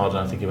Shard, and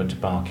I think he went to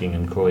Barking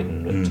and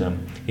Croydon. But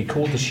he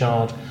called the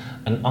Shard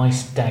an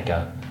ice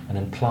dagger, an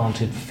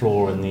implanted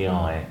flaw in the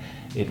eye.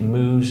 It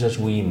moves as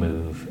we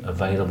move,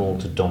 available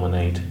to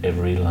dominate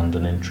every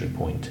London entry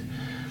point.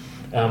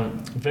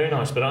 Very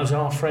nice, but as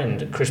our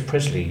friend Chris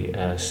Presley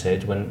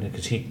said,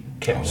 because he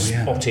kept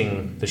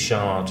spotting the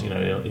Shard,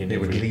 it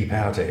would leap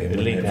out at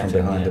him from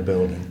behind the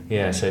building.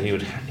 Yeah, so he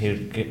would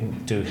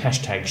do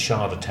hashtag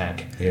Shard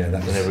Attack. Yeah,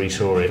 that's whenever he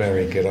saw it.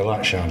 Very good. I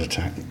like Shard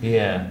Attack.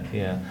 Yeah.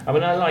 I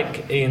mean, I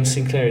like Ian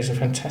Sinclair. He's a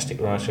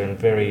fantastic writer and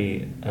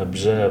very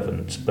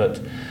observant, but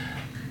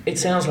it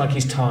sounds like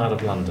he's tired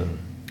of London.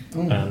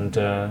 And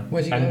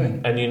where's he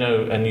going? And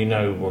you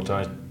know what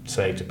I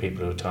say to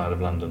people who are tired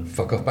of London.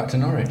 Fuck off back to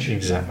Norwich.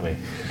 Exactly.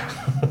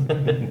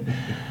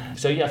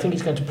 So I think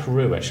he's going to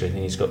Peru actually. I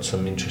think he's got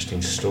some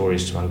interesting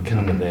stories to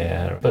uncover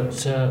there. But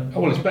it's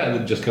better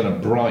than just kind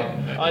of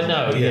Brighton. I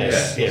know,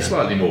 yes. It's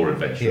slightly more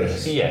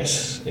adventurous.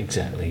 Yes,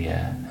 exactly,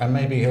 yeah. And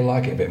maybe he'll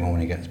like it a bit more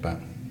when he gets back.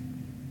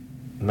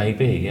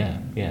 Maybe, yeah.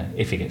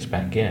 If he gets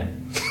back, yeah.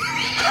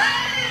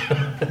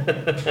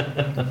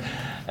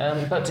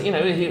 But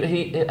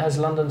he as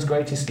London's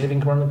greatest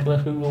living chronicler,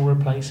 who will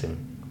replace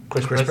him?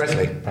 Chris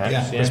Presley,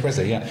 perhaps, Chris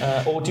Presley,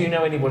 yeah. Or do you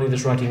know anybody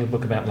that's writing a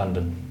book about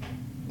London?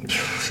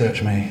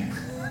 Search me.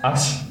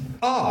 Us?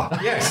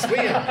 Yes, we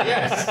are,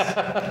 yes.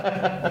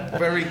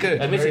 Very good.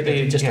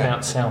 Admittedly, just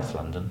about South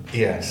London.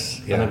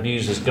 Yes, An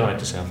abuser's guide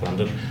to South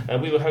London.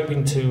 We were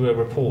hoping to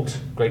report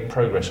great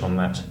progress on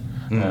that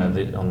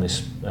on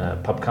this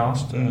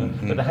pubcast,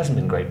 but there hasn't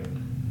been great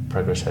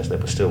progress, has there?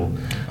 We're still.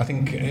 I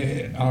think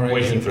our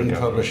agent and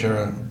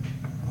publisher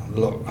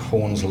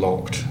horns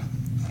locked.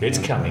 It's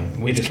coming.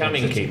 It's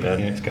coming, keeper.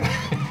 Yeah, it's coming.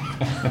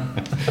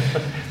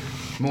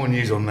 More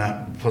news on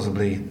that,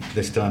 possibly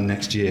this time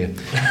next year.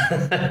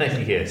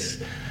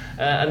 Yes.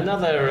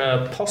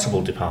 Another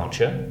possible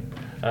departure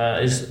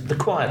is The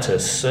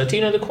Quietus. Do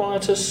you know The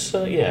Quietus?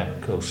 Yeah,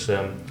 of course.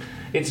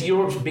 It's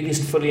Europe's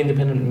biggest fully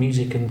independent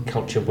music and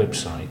culture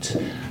website.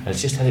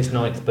 It's just had its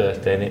 9th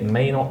birthday, and it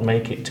may not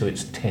make it to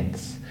its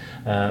 10th.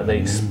 They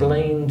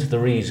explained the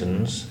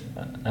reasons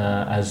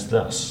as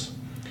thus.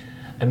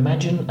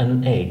 Imagine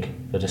an egg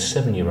that a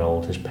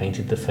 7-year-old has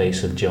painted the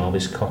face of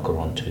Jarvis Cocker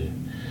onto.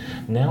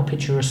 Now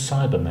picture a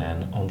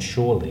Cyberman on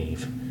shore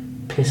leave,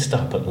 pissed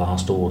up at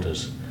last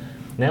orders.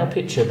 Now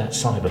picture that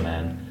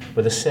Cyberman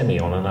with a semi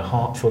on and a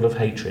heart full of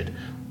hatred,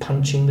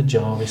 punching the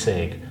Jarvis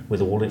egg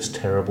with all its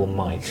terrible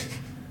might.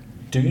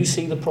 Do you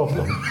see the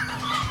problem?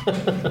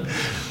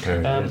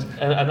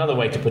 Another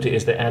way to put it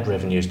is that ad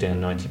revenue is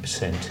down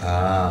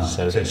 90%.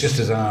 So just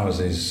as ours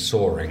is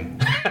soaring,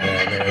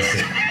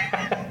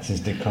 this is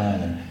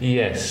declining.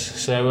 Yes.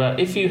 So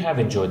if you have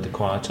enjoyed The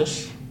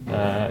Quietus,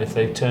 if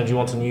they've turned you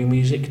on to new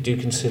music, do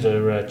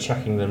consider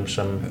chucking them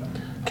some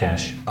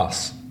cash.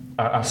 Us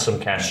some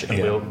cash,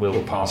 and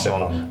we'll pass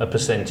on a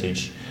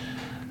percentage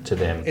to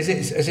them. Is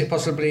it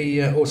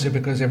possibly also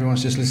because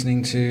everyone's just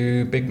listening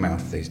to Big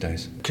Mouth these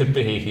days? Could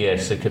be,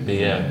 yes. It could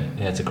be.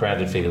 It's a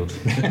crowded field.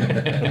 Have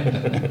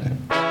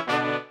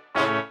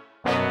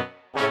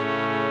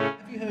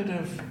you heard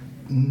of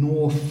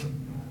North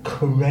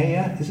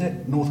Korea? Is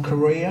it North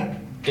Korea?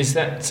 Is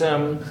that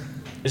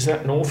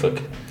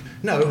Norfolk?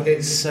 No,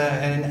 it's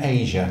in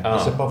Asia.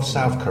 It's above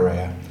South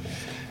Korea.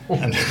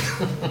 And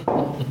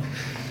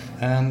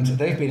And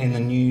they've been in the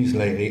news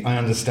lately, I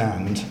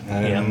understand,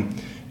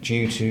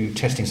 due to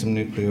testing some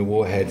nuclear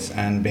warheads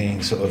and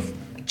being sort of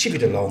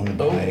chivvied along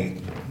by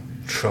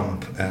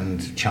Trump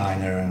and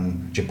China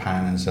and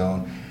Japan and so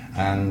on.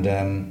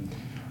 And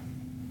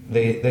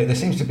there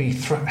seems to be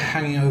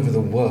hanging over the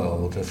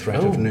world a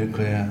threat of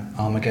nuclear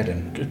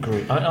Armageddon. Good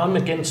grief. I'm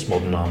against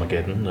modern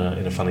Armageddon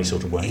in a funny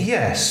sort of way.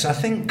 Yes, I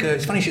think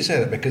it's funny you should say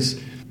that, because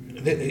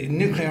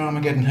nuclear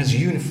Armageddon has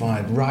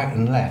unified right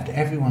and left.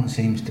 Everyone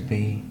seems to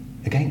be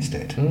against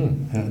it.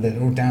 They're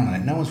all down on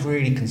it. No one's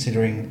really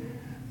considering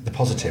the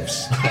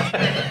positives.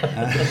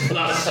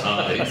 Plus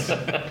size.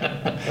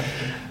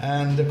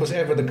 And of course,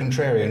 ever the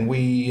contrarian,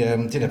 we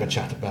did have a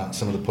chat about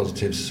some of the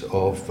positives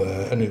of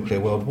a nuclear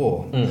world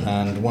war,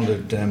 and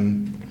wondered,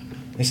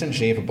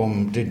 essentially, if a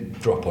bomb did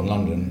drop on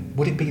London,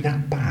 would it be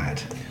that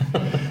bad?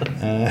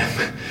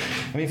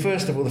 I mean,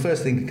 first of all, the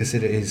first thing to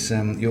consider is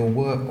your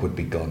work would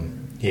be gone.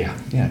 Yeah.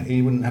 Yeah,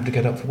 you wouldn't have to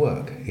get up for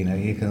work. You know,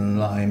 you can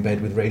lie in bed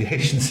with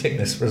radiation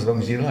sickness for as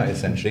long as you like,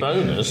 essentially.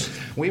 Bonus.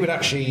 We would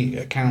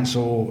actually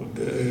counsel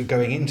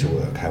going into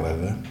work,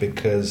 however,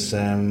 because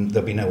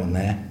there'll be no one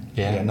there.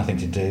 Yeah. You got nothing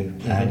to do,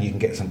 and you can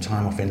get some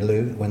time off in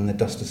lieu when the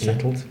dust has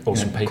settled. Or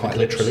some paper quite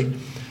clips. literally.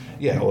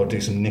 Yeah, or do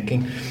some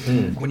nicking.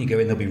 When you go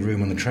in, there'll be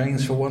room on the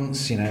trains for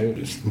once. You know,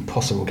 it's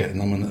impossible getting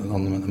them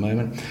on them at the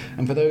moment.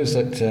 And for those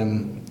that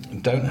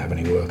don't have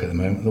any work at the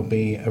moment, there'll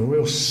be a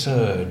real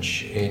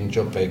surge in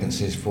job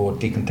vacancies for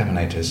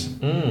decontaminators.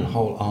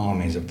 Whole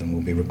armies of them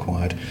will be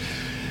required.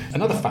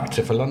 Another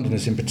factor for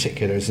Londoners in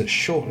particular is that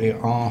shortly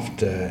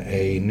after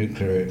a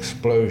nuclear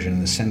explosion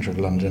in the centre of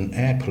London,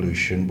 air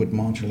pollution would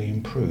marginally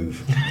improve,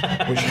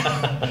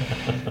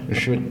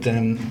 which would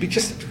be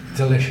just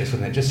delicious,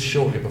 wouldn't it? Just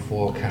shortly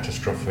before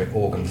catastrophic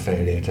organ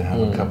failure, to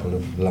have a couple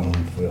of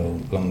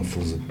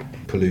lungfuls of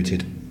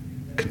polluted,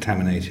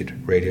 contaminated,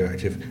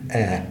 radioactive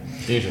air.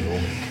 Beautiful.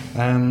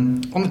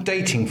 On the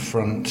dating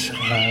front,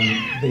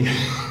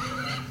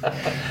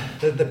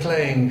 the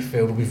playing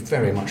field will be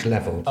very much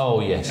levelled. Oh,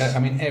 yes. I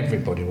mean,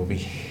 everybody will be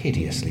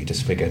hideously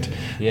disfigured.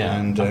 Yeah.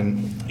 And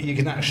you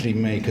can actually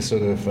make a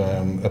sort of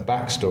a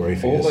backstory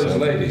for All yourself.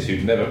 those ladies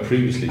who'd never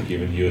previously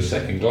given you a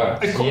second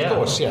glance. Of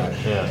course, yeah.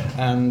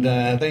 And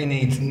they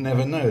need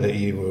never know that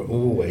you were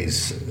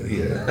always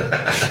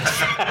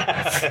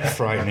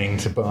frightening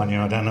to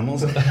barnyard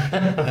animals.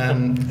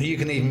 You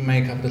can even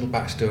make up a little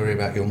backstory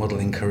about your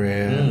modelling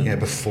career,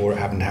 before it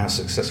happened, how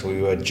successful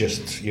you were,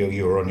 just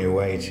you were on your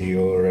way to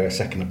your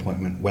second appointment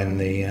when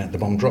the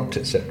bomb dropped,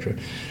 etc.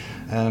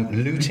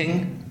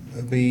 Looting.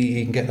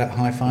 You can get that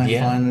high five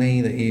finally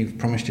that you've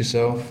promised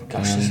yourself.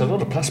 Gosh, there's a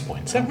lot of plus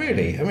points.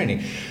 Really. I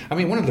mean,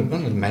 one of the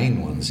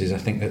main ones is, I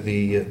think, that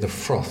the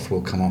froth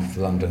will come off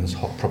London's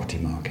hot property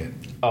market.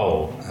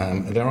 Oh,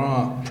 there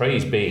are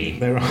praise be.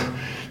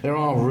 There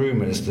are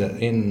rumours that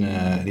in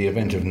the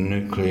event of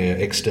nuclear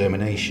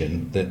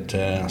extermination,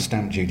 that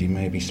stamp duty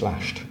may be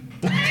slashed.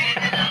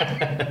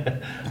 I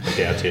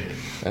doubt it.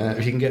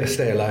 If you can get a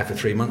stay alive for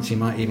 3 months, you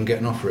might even get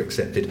an offer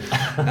accepted.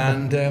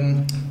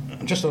 And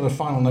just on a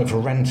final note for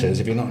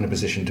renters, if you're not in a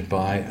position to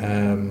buy,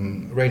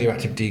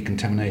 radioactive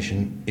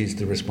decontamination is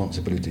the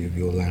responsibility of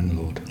your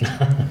landlord.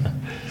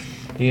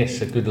 Yes,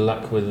 so good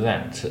luck with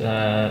that.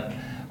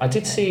 I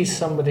did see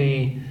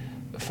somebody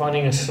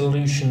finding a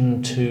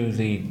solution to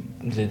the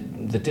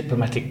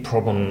diplomatic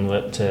problem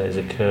that is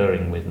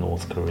occurring with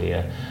North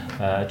Korea.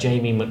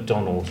 Jamie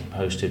McDonald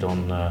posted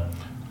on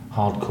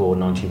Hardcore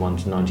 91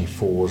 to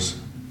 94's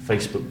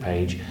Facebook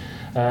page.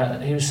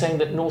 He was saying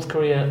that North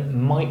Korea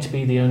might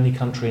be the only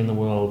country in the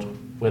world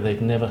where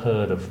they've never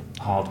heard of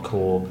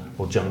hardcore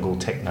or jungle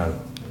techno.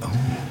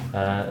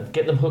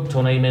 Get them hooked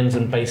on amens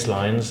and bass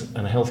lines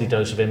and a healthy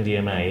dose of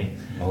MDMA.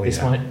 This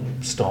might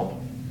stop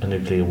a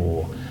nuclear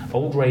war.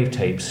 Old rave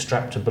tapes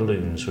strapped to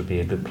balloons would be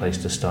a good place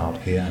to start.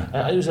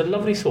 It was a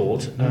lovely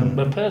thought,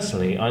 but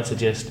personally I'd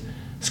suggest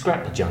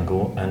scrap the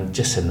jungle and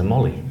just send the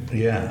molly.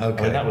 Yeah, okay.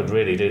 I mean, that would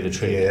really do the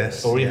trick.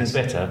 Yes, or even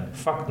better,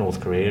 fuck North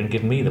Korea and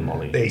give me the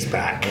molly. He's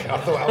back.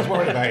 I was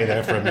worried about you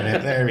there for a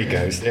minute. There he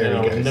goes.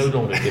 I would no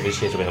longer give a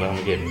shit about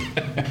Armageddon.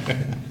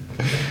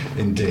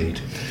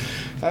 Indeed.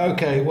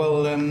 Okay,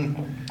 well,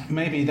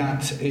 maybe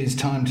that is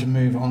time to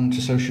move on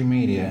to social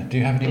media. Do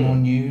you have any more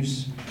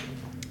news?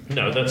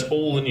 No, that's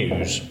all the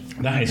news.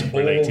 That is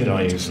related all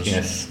the items. news.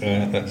 Yes,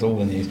 that's all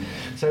the news.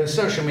 So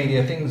social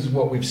media, things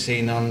what we've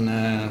seen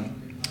on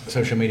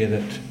social media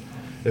that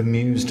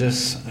amused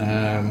us.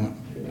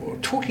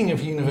 Talking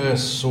of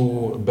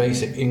universal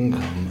basic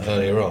income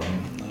earlier on,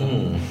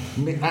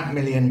 at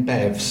Million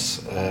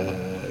Bevs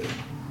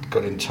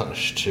got in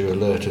touch to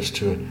alert us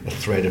to a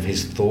thread of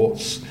his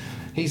thoughts.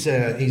 He's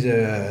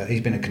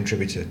been a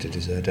contributor to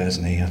Desert,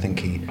 hasn't he? I think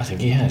he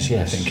has.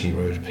 Yes, I think he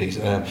wrote a piece.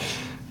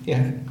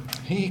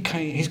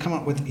 He's come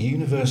up with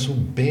universal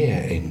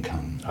beer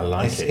income. I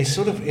like it. It's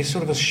sort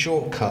of a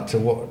shortcut to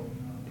what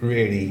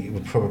really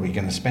we're probably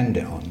going to spend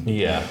it on.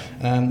 Yeah.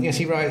 Yes,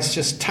 he writes,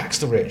 just tax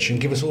the rich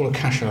and give us all a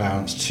cash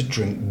allowance to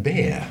drink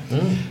beer.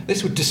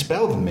 This would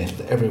dispel the myth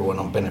that everyone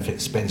on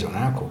benefits spends it on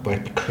alcohol by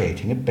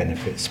creating a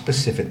benefit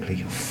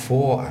specifically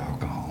for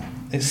alcohol.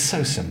 It's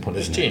so simple,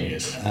 isn't it?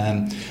 Genius.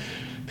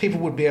 People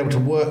would be able to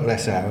work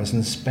less hours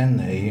and spend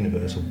their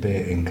universal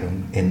beer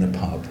income in the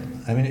pub.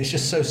 I mean, it's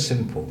just so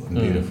simple and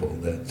beautiful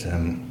that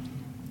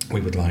we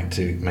would like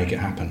to make it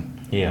happen.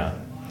 Yeah.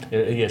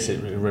 Yes,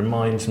 it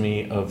reminds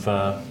me of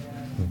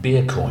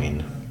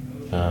Beercoin.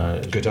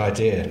 Good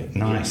idea.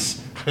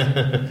 Nice.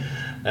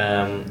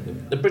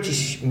 The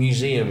British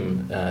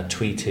Museum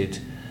tweeted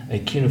a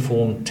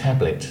cuneiform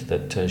tablet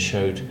that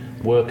showed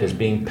workers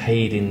being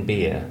paid in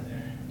beer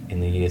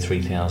in the year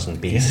 3000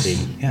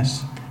 BC.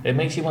 Yes. It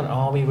makes you wonder,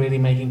 are we really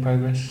making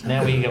progress?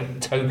 Now we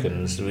got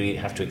tokens we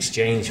have to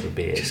exchange for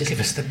beer. Just give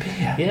us the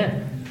beer.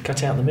 Yeah,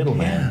 cut out the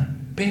middleman. Yeah.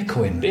 Beer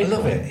coin. I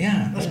love it.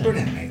 Yeah, that's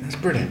brilliant, mate. That's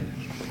brilliant.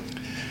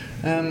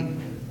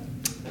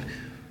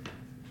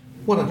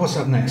 What's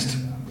up next?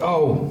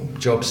 Oh,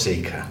 Job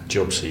Seeker.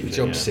 Job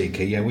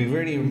Seeker. Yeah, we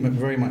really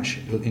very much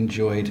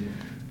enjoyed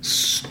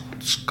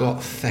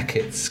Scott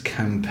Theckett's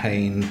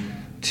campaign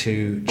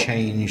to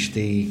change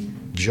the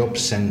Job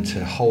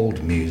Centre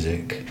hold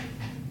music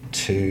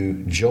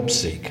to Job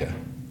Seeker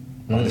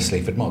by the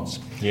Sleaford Mods.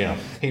 Yeah.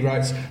 He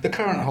writes, the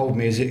current hold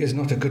music is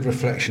not a good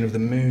reflection of the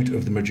mood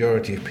of the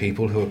majority of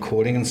people who are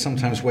calling and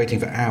sometimes waiting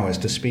for hours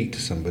to speak to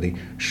somebody.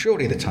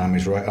 Surely the time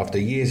is right, after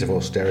years of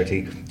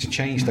austerity, to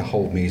change the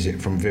hold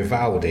music from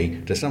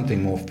Vivaldi to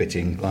something more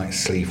fitting like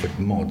Sleaford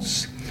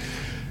Mods.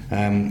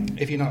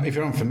 If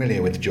you're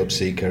unfamiliar with Job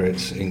Seeker,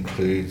 it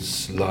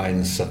includes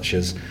lines such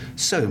as,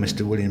 "So,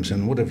 Mr.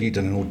 Williamson, what have you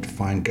done in order to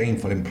find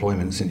gainful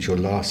employment since your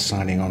last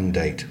signing on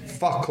date?"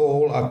 "Fuck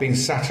all, I've been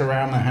sat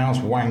around the house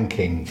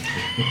wanking."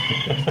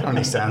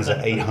 Only stands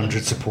at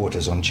 800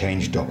 supporters on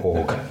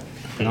change.org.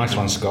 Nice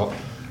one, Scott.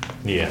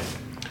 Yeah.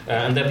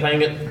 And they're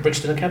playing at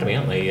Brixton Academy,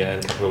 aren't they, in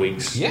a couple of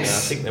weeks?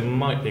 Yes. I think there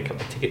might be a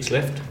couple of tickets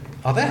left.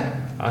 Are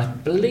there? I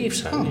believe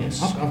so, Oh, yes.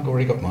 I've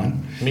already got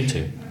mine. Me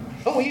too.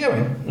 Oh, are you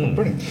going? Oh,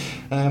 brilliant.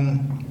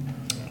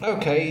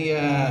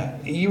 Okay,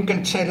 you were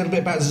going to say a little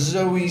bit about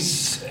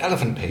Zoe's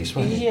elephant piece,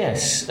 weren't you?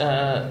 Yes.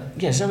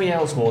 Zoe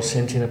Elsmore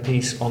sent in a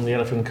piece on the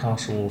Elephant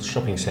Castle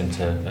shopping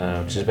centre,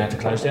 which is about to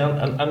close down,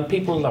 and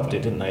people loved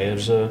it, didn't they? There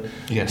was a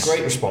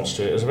great response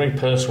to it. It was a very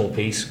personal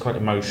piece, quite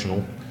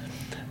emotional.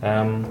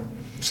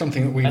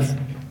 Something that we've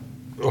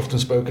often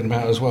spoken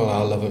about as well,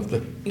 our love of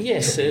the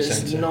Yes,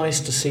 it's nice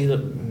to see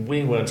that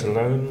we weren't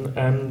alone,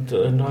 and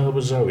neither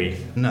was Zoe.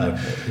 No.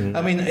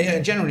 I mean,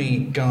 it generally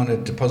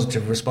garnered a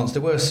positive response.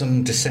 There were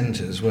some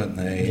dissenters, weren't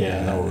there?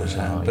 Yeah, there always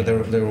are. But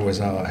there always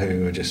are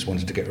who just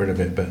wanted to get rid of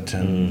it, but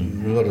a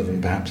lot of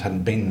them perhaps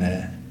hadn't been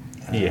there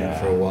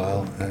for a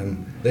while.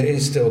 It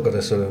is still got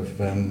a sort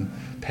of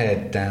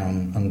pared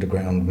down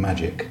underground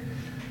magic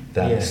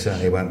that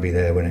certainly won't be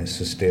there when it's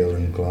a steel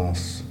and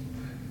glass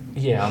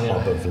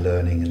hub of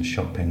learning and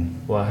shopping.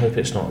 Well, I hope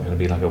it's not going to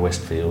be like a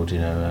Westfield,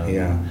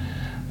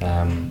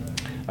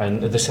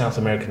 and the South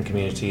American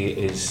community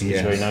is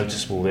very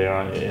noticeable there.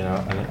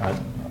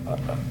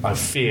 I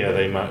fear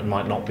they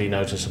might not be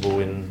noticeable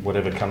in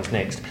whatever comes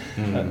next.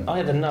 I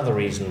had another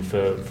reason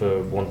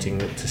for wanting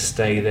to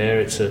stay there.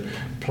 It's a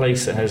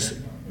place that has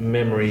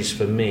memories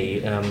for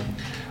me.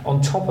 On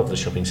top of the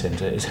shopping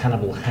centre is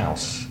Hannibal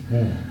House,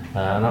 and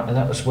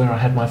that was where I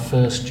had my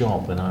first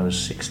job when I was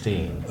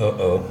 16.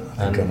 I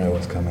think I know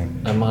what's coming.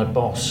 And my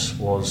boss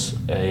was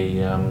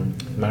a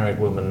married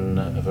woman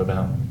of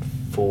about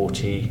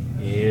 40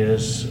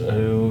 years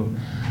who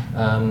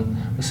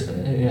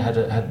had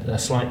a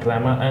slight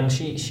glamour, and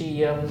she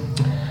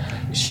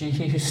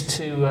used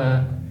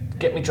to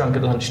get me drunk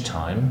at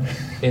lunchtime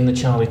in the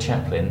Charlie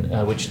Chaplin,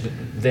 which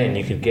then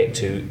you could get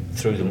to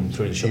through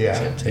the shopping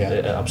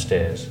centre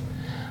upstairs.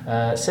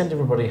 Send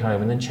everybody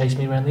home and then chase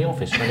me around the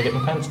office trying to get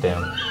my pants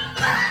down.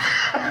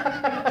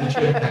 Did she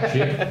catch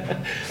you?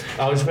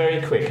 I was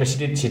very quick, because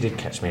she did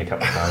catch me a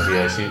couple of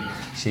times.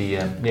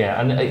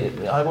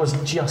 And I was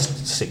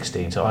just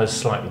 16, so I was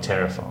slightly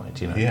terrified.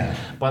 Yeah.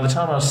 By the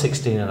time I was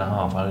 16 and a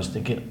half, I was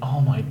thinking,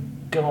 oh my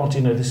God,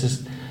 this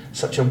is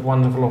such a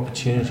wonderful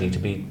opportunity to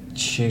be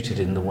tutored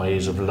in the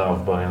ways of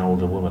love by an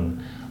older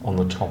woman on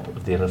the top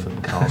of the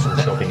Elephant Castle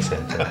shopping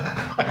centre.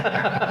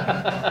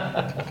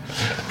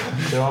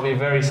 So I'll be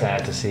very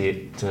sad to see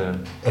it.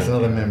 That's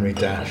another memory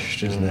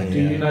dashed, isn't it? Do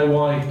you know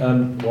why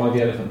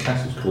the Elephant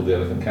Castle's called the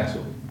Elephant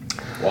Castle?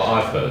 Well,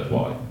 I've heard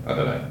why. I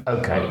don't know.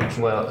 Okay.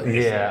 Well,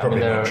 Probably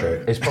not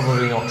true. It's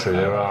probably not true.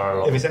 There are a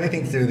lot. If it's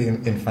anything to do with the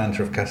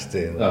Infanta of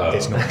Castile,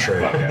 it's not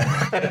true.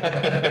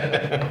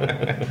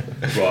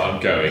 Right, I'm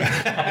going.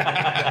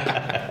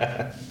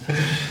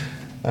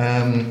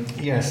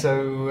 So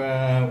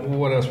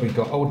what else we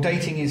got? Oh,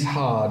 Dating is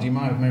Hard. You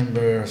might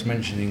remember us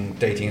mentioning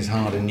Dating is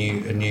Hard, a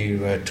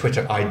new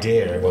Twitter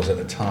idea it was at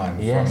the time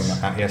from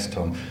Yes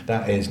Tom.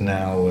 That is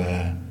now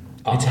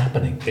it's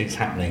happening. It's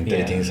happening.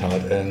 Dating is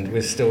Hard, and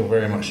we're still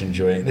very much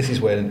enjoying it. This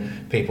is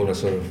when people are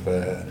sort of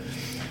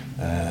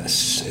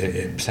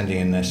sending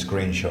in their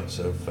screenshots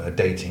of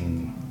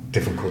dating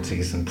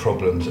difficulties and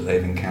problems that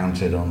they've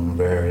encountered on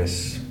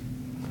various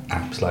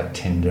apps like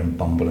Tinder and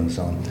Bumble and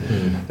so on.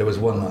 There was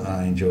one that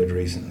I enjoyed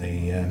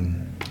recently,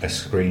 a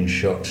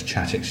screenshot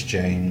chat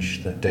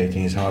exchange that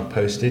Dating is Hard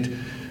posted,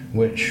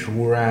 which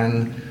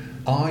ran,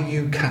 Are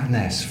you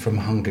Katniss from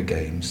Hunger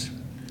Games?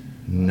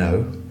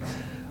 No.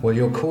 Well,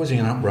 you're causing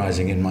an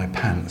uprising in my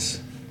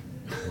pants.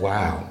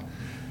 Wow.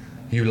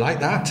 You like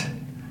that?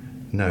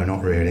 No,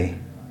 not really.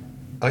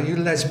 Are you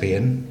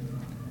lesbian?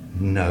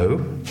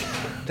 No.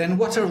 Then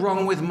what are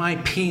wrong with my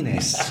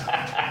penis?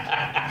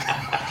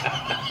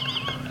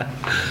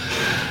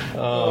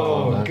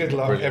 Oh, good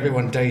luck, brilliant.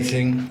 Everyone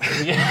dating.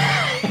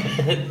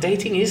 Yeah.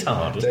 Dating is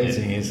hard, isn't it?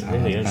 Dating is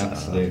hard, really is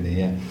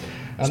absolutely, hard. yeah.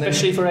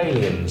 Especially for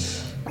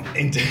aliens.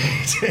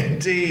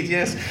 Indeed,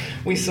 yes.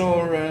 We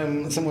saw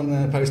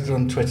someone posted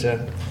on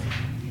Twitter.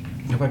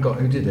 Have I got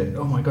who did it?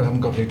 Oh my God, I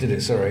haven't got who did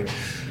it, sorry.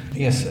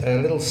 Yes, a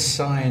little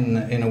sign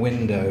in a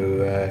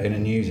window in a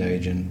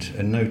newsagent,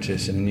 a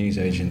notice in a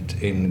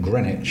newsagent in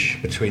Greenwich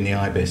between the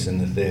Ibis and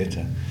the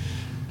theatre,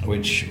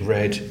 which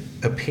read,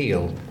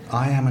 "Appeal,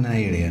 I am an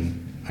alien.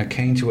 I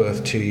came to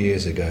Earth 2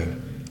 years ago.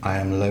 I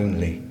am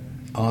lonely.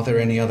 Are there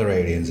any other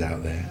aliens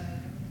out there?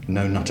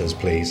 No nutters,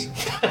 please."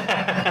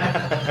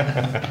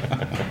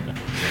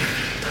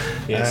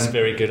 Yes,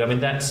 very good. I mean,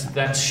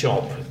 that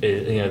shop.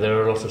 There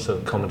are a lot of sort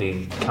of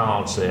comedy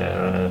cards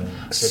there.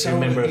 So if you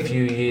remember a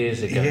few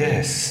years ago,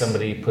 yes,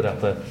 somebody put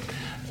up a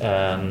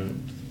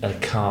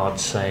card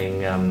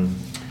saying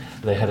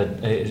they had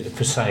a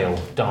for sale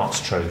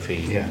darts trophy.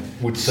 Yeah,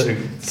 would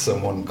suit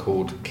someone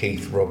called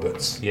Keith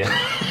Roberts. Yeah.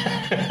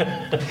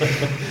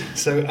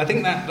 So I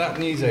think that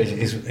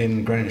newsagent is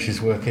in Greenwich is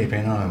worth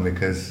keeping an eye on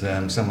because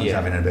someone's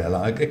having a bit of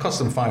luck. It costs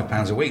them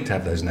 £5 a week to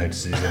have those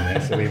notices in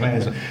there, so we may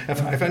as well.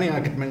 If only I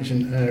could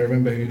mention,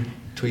 remember who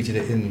tweeted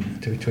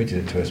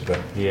it to us, but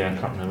yeah, I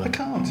can't remember. I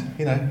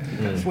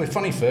can't. We're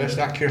funny first,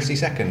 accuracy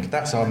second.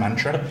 That's our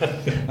mantra.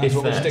 That's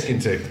what we're sticking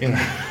to.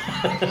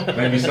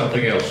 Maybe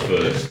something else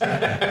first.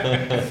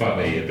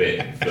 Funny a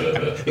bit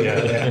further.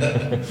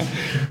 Yeah.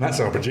 That's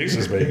our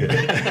producer speaking.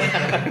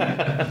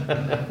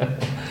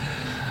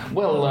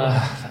 Well,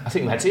 I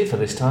think that's it for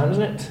this time,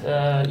 isn't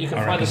it? You can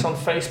find us on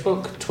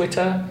Facebook,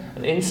 Twitter,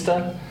 and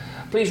Insta.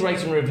 Please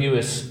rate and review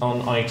us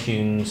on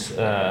iTunes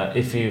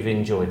if you've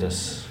enjoyed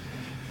us.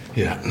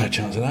 Yeah, no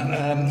chance of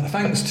that.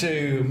 Thanks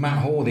to Matt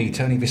Hall, the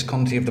Tony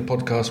Visconti of the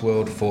podcast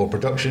world, for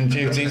production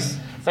duties.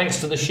 Thanks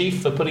to the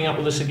Sheaf for putting up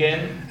with us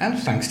again. And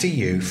thanks to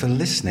you for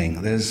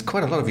listening. There's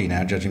quite a lot of you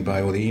now, judging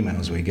by all the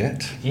emails we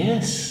get.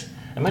 Yes.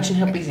 Imagine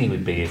how busy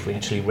we'd be if we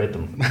actually read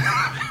them.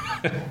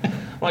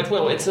 Right,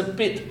 well, it's a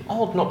bit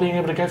odd not being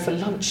able to go for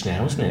lunch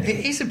now, isn't it?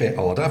 It is a bit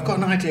odd. I've got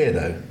an idea,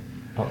 though.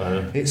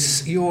 Uh-oh.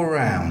 It's your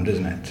round,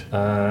 isn't it?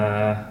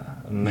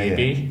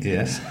 Maybe. Yeah.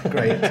 Yes,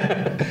 great.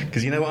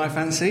 Because you know what I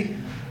fancy?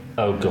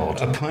 Oh, God.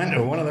 A pint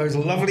of one of those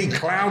lovely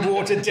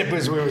Cloudwater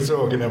dippers we were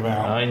talking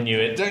about. I knew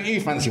it. Don't you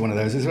fancy one of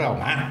those as well,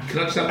 Matt? Can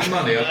I just have the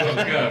money? I've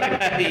got to go.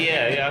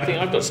 Yeah, I think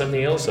I've got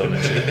something else on,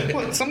 actually.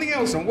 What, something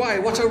else on? Why?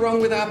 What's wrong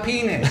with our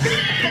penis?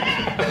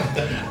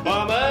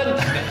 Barman!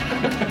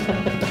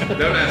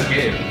 Don't ask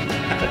him.